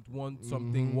 1.1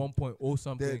 something, Mhm. 1.0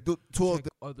 something. They do two of Check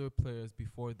other players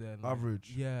before then. the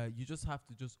average. Yeah, you just have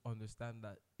to just understand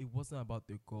that it wasn't about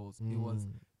their goals. It was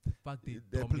Mm. the fact they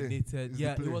Their play. dominated. It's the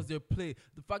Yeah, it play. was their play.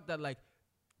 The fact that like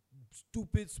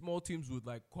stupid small teams would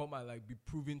like come and like be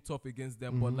proving tough against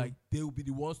them, but Mhm. like they will be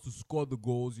the ones to score the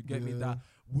goals. You get me? Yeah. That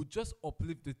would just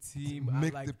uplift the team and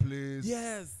Make like the plays.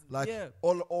 yes, Like yeah,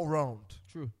 all round.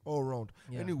 true. All round.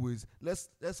 Yeah. Anyways, let's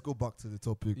go back to the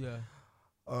topic. Yeah,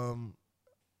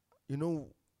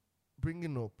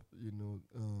 Bringing up,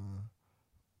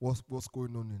 what's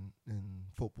going on in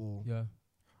football. yeah,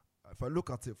 If I look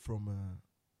at it from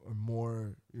a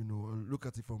more, look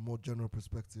at it from a more general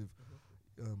perspective,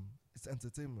 it's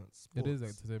entertainment. it is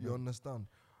sports, entertainment. You understand?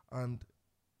 And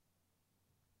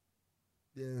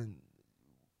then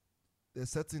there's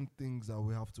certain things that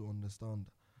we have to understand,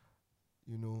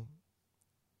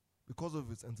 because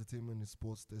of its entertainment in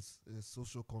sports, there's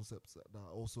social concepts that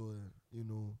are also,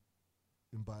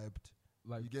 imbibed.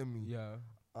 Like You get me? yeah,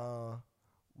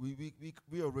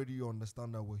 We already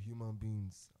understand that we're human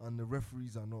beings, and the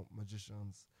referees are not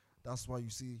magicians. That's why you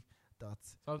see that,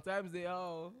 sometimes they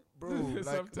are, bro. Like no,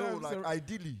 Sometimes like they're-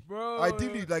 ideally, bro.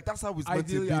 like that's how it's meant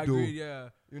to Ideally, be, I though. agree. Yeah,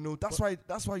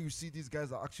 That's why you see these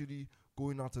guys are actually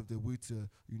going out of their way to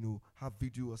have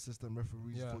video assistant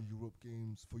referees Yeah. for Europe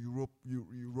games, for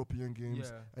European games,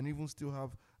 yeah. and even still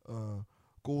have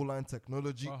goal line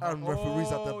technology Uh-huh. and referees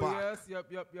at the Oh, back. Yes,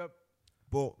 yep.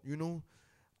 But even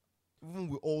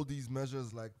with all these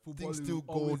measures, like Football things will still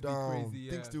go always be down. crazy,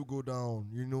 Things yeah. still go down,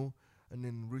 And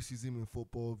then racism in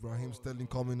football. Raheem Sterling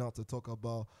coming out to talk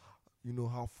about,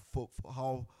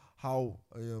 how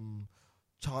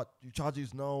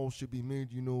charges now should be made,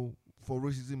 for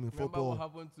racism in Remember football. what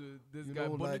happened to this You guy?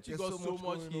 know, like, Bonucci there's got so so much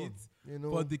much going heat on,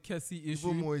 for the Kessie issue.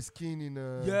 Even Moiskin in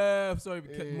Yeah, sorry,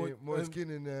 Moiskin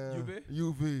in Juve?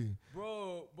 Juve.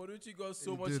 bro. Bonucci got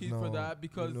so He much did heat for now, that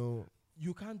because you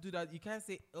you can't do that. You can't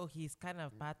say, "Oh, he's kind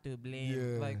of part to blame."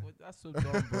 Yeah. Like that's so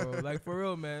dumb, bro. Like for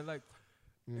real, man. Like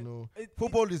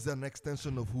football is an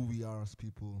extension of who we are as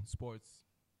people. sports.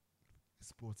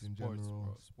 Sports in Sports, general.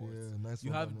 bro, sports. Yeah, nice You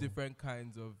one, I have know. different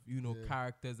kinds of Yeah.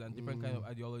 characters and different kind of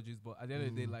ideologies, but at the end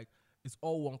of the day, like it's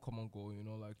all one common goal.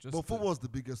 Like just. But to- football is the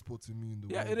biggest sport to me in the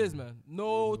Yeah, world. it is, man.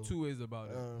 No You know. two ways about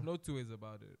it. Uh, No two ways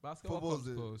about it. Basketball Football's comes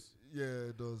the- close. Yeah,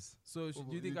 it does. So do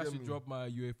Football- you think you I get should me? drop my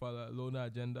UEFA Lona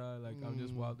agenda? Like I'm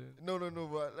just wilding. No,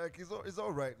 but like it's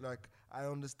all right. Like I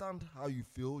understand how you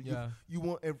feel. Yeah. You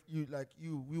want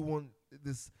we want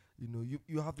this you know,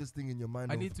 you have this thing in your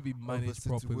mind. I of, need to be of a managed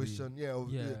properly. situation. Yeah,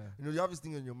 Yeah. You know, you have this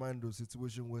thing in your mind of a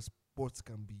situation where sports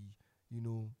can be, you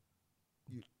know,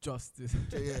 Justice.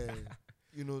 yeah,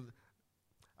 you know,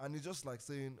 and it's just like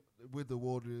saying where the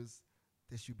world is,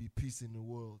 there should be peace in the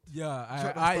world. Yeah,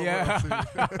 You I understand what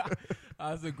I'm yeah. saying?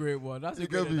 That's a great one. That's You a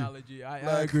great get me? analogy. I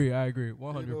Like, agree. I agree.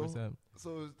 100%.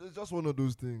 So it's just one of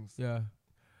those things. Yeah.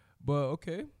 But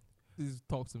okay, let's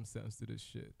talk some sense to this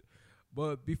shit.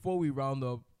 But before we round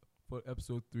up for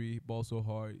episode 3, Ball So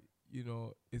Hard, you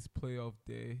know, it's playoff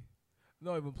day.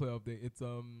 Not even playoff day.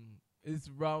 It's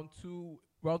round 2.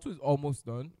 Round 2 is almost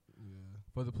done Yeah.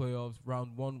 for the playoffs.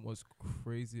 Round 1 was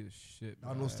crazy as shit.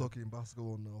 I know man. talking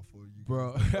basketball now for you,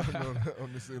 Bro. guys. I'm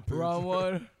on the same page.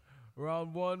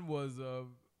 Round one was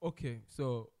okay.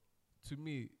 So to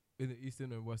me, in the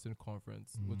Eastern and Western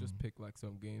Conference, we'll just pick like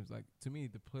some games. Like to me,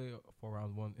 the player for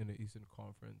round 1 in the Eastern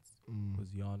Conference was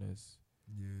Giannis.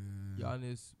 Yeah.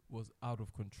 Giannis was out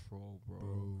of control,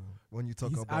 bro. When you talk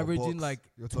He's about averaging Bucks, like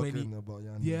you're 20 talking about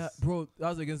Giannis. Yeah, bro, that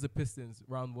was against the Pistons.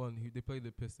 Round 1, they played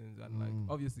the Pistons, and like Mm.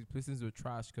 obviously Pistons were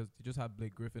trash because they just had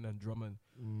Blake Griffin and Drummond.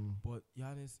 Mm. But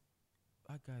Giannis,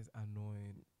 that guy's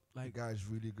annoying. Like the guy's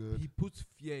really good. he puts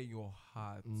fear in your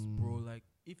heart, bro. Like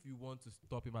if you want to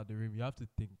stop him at the rim, you have to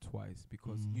think twice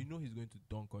because you know he's going to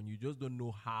dunk on you. You just don't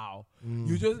know how.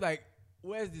 You just like,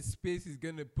 where's the space he's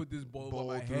gonna put this ball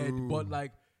over my head? through. But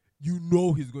like, you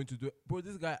know he's going to do it, bro.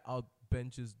 This guy out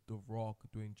benches The Rock,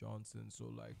 Dwayne Johnson. So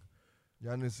like,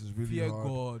 Giannis is really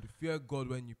fear God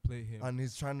when you play him. and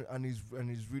he's trying to, and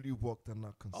he's really worked on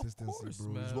that consistency, Of course,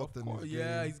 bro. man. He's worked of on course. his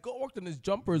Yeah, game. he's got worked on his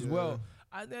jumper as Yeah. well.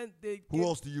 And then they Who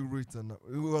else do you rate in that?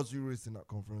 Who else you rate in that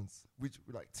conference? Which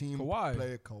like team Kawhi.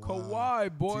 player?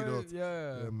 Kawhi, boy, T-Dot.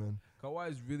 yeah. Yeah, man.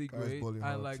 Kawhi is really Guy's great, balling and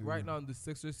out like too. right now in the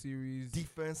Sixers series,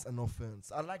 Defense and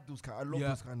offense. I like those kind. I love yeah,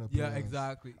 those kind of yeah, players.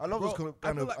 exactly. I love Bro, those kind I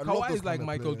of. feel like I love Kawhi those is like kind of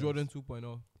Michael players. Jordan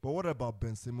 2.0. But what about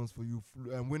Ben Simmons for you?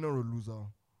 Winner or loser?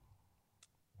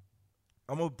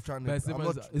 I'm not trying to. Ben I'm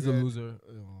Simmons not, is a loser.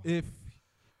 Yeah. If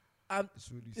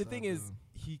It's really the sad, thing is,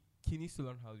 man. he needs to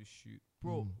learn how to shoot,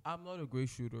 bro. I'm not a great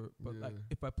shooter, but like Yeah.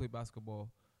 if I play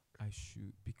basketball, I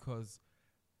shoot because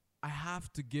I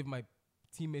have to give my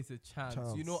teammates a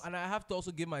chance, you know, and I have to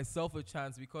also give myself a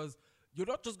chance because you're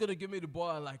not just gonna give me the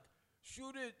ball and like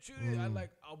shoot it, and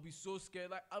like I'll be so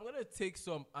scared. Like I'm gonna take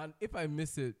some, and if I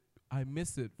miss it, I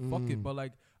miss it. Fuck it, but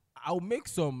like I'll make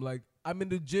some. Like I'm in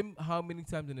the gym how many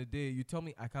times in a day? You tell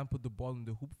me I can't put the ball in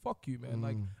the hoop. Fuck you, man.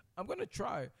 Like I'm gonna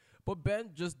try, but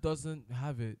Ben just doesn't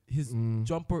have it. His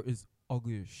jumper is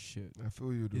ugly as shit. I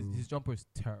feel you, dude. His jumper is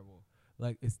terrible.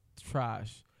 Like it's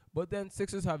trash. But then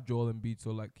Sixers have Joel Embiid,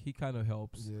 so like he kind of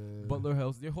helps. Yeah. Butler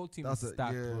helps. Their whole team That's is it,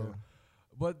 stacked, yeah. bro.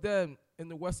 But then in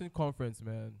the Western Conference,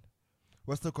 man,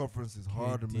 Western Conference is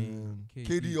hard, KD, man. KD,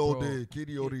 KD all bro. day.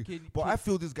 KD all day. KD, But I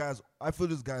feel this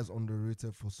guy's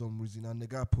underrated for some reason, and the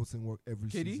guy puts in work every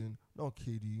KD? season. Not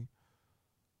KD.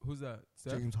 who's that?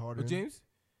 Steph? James Harden. Oh, James?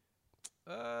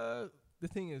 The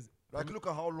thing is, Like, look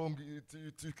at how long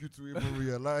it took you to even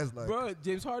realize. Like, bro,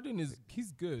 James Harden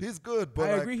he's good. he's good, but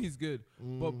I like, agree he's good.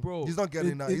 But bro, he's not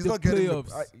getting in- that. in He's the not getting playoffs,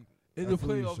 the. in I the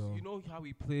feel you, playoffs, Sean. you know how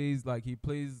he plays. Like he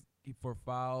plays for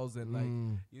fouls and like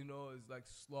you know it's like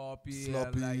sloppy.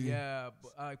 And like yeah,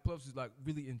 but like playoffs is like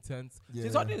really intense. Yeah.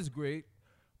 James Harden is great,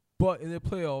 but in the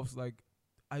playoffs, like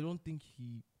I don't think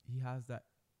he has that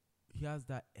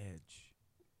edge.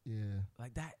 Yeah.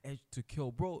 Like that edge to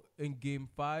kill, bro. In Game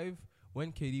 5,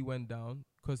 when KD went down,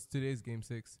 because today's Game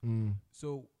 6.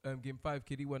 So Game 5,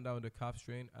 KD went down with a calf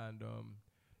strain, and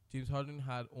James Harden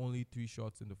had only 3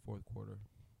 shots in the fourth quarter,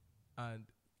 and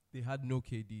they had no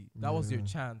KD. That was their Yeah.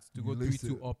 chance to You go lace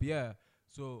 3-2 it. up. Yeah,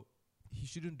 so he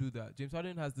shouldn't do that. James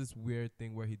Harden has this weird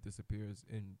thing where he disappears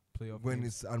in playoff When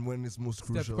games. it's most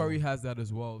crucial. Steph Curry has that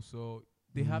as well. So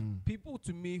they have people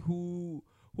to me who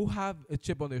have a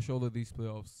chip on their shoulder these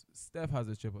playoffs. Steph has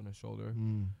a chip on his shoulder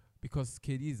because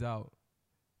KD's out.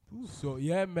 So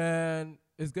yeah, man,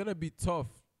 it's gonna be tough.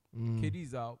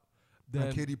 KD's out. Then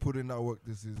And KD put in that work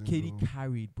this season. KD bro.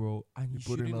 carried, bro, and he's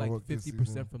put in shooting that like work this 50%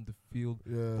 season. from the field,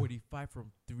 Yeah. 45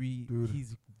 from 3. Dude,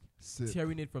 He's Sick.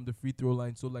 tearing it from the free throw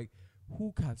line. So like,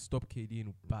 who can stop KD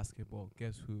in basketball?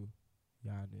 Guess who?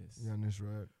 Giannis. Giannis,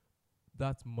 right?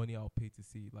 That's money I'll pay to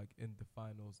see, like in the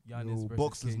finals. Giannis Yo, versus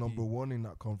Bucks is KD. number 1 in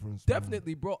that conference. man.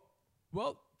 Definitely, bro.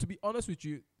 Well, to be honest with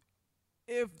you,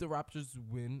 if the Raptors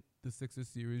win the Sixers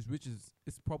series, which is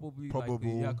it's probably likely,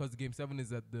 Probable. yeah, because Game 7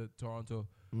 is at the Toronto.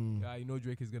 Yeah, you know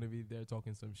Drake is gonna be there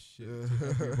talking some shit. Yeah. to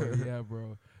everybody. Yeah,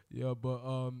 bro. Yeah, but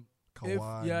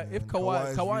Kawhi, if man.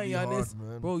 Kawhi is and really Giannis, hard,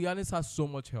 man. bro, Giannis has so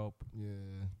much help. Yeah.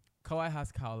 Kawhi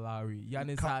has Kyle Lowry.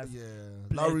 Giannis has Yeah.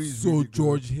 Bledsoe, Lowry's really good.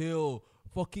 George Hill,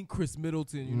 fucking Chris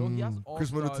Middleton. You know, he has all Chris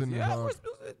stars. Middleton is Yeah, hard. Chris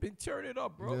Middleton has been tearing it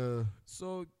up, bro. Yeah.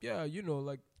 So yeah, you know,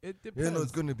 like it depends. Yeah, no,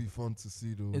 it's gonna be fun to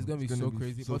see though. It's gonna be so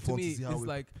crazy. so But to fun me, see how it's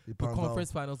like it the pans out.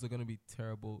 conference finals are gonna be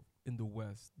terrible in the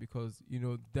West because you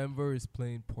know Denver is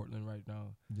playing Portland right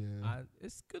now, Yeah. and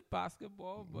it's good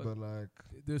basketball, but But like,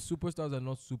 the superstars are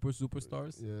not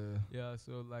superstars. yeah. Yeah,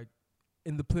 so like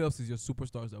in the playoffs, it's your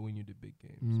superstars that win you the big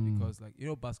games because like you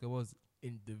know basketball is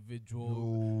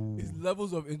individual. It's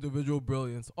levels of individual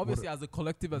brilliance. Obviously, as a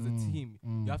collective, as a team,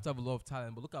 you have to have a lot of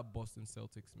talent. But look at Boston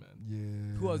Celtics, man.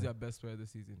 Yeah. Who was their best player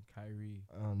this season? Kyrie.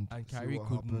 And see Kyrie what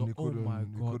could happened. not. He Oh couldn't- my he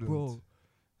god, couldn't. bro!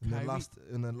 In Kyrie-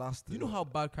 the last. You know how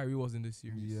bad Kyrie was in this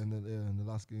series? Yeah, in the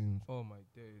last game. Oh my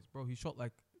days, bro! He shot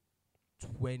like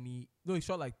 20. No, he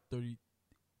shot like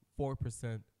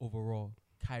 34% overall.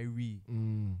 Kyrie,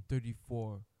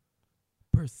 34%.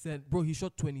 Bro, he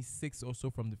shot 26 or so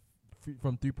from the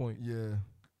from 3-point. Yeah.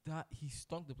 That he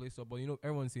stunk the place up, but you know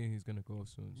everyone's saying he's gonna go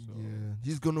soon. So Yeah.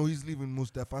 He's leaving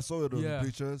Mustaf. I saw it on Yeah. the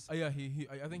pictures. yeah,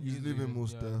 I think He's leaving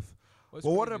Mustaf. Yeah. But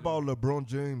what about LeBron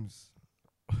James?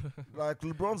 Like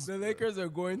LeBron's the Lakers are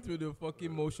going through the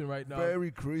fucking motion right now.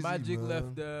 very crazy. Magic man.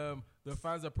 left them. The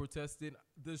fans are protesting.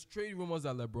 There's trade rumors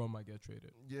that LeBron might get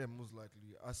traded. Yeah, most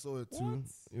likely. I saw it too. What?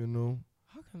 You know,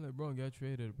 How can LeBron get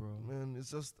traded, bro? man,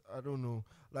 it's just I don't know.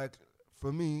 Like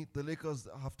for me, the Lakers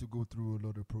have to go through a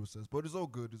lot of process, but it's all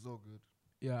good. It's all good.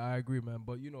 Yeah, I agree, man.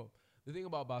 But you know, the thing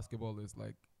about basketball is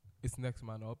like it's next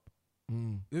man up.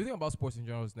 Mm. The thing about sports in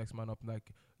general is next man up.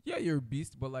 Like, yeah, you're a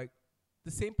beast, but like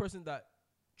the same person that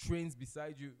trains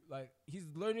beside you, like he's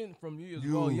learning from you as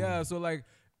well. Yeah, so like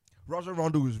Rajon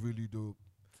Rondo is really dope,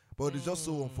 but it's just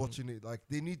so unfortunate. Like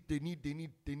they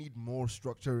need more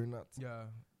structure in that.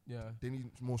 yeah. They need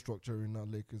more structure in that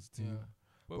Lakers team. Yeah.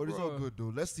 But it's all good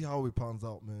though. Let's see how it pans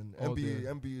out, man. All day.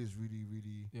 NBA is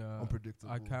really Yeah,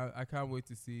 unpredictable. I can't wait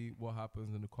to see what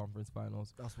happens in the conference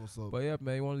finals. That's what's up. But yeah,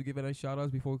 man, you want to give any shout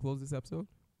outs before we close this episode?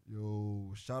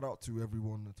 Yo, shout out to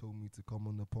everyone that told me to come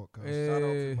on the podcast.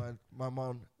 Hey. Shout out to my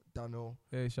man Daniel.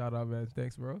 Hey, shout out, man.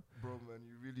 Thanks, bro. Bro, man,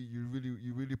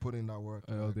 you really put in that work.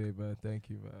 All Like, day, man. Thank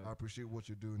you, man. I appreciate what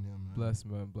you're doing here, man. Bless,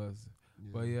 man. Bless. Yeah.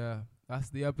 But yeah, that's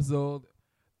the episode.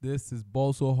 This is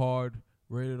Ball So Hard,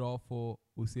 rated awful.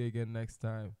 We'll see you again next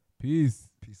time. Peace.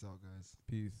 Peace out, guys.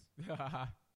 Peace.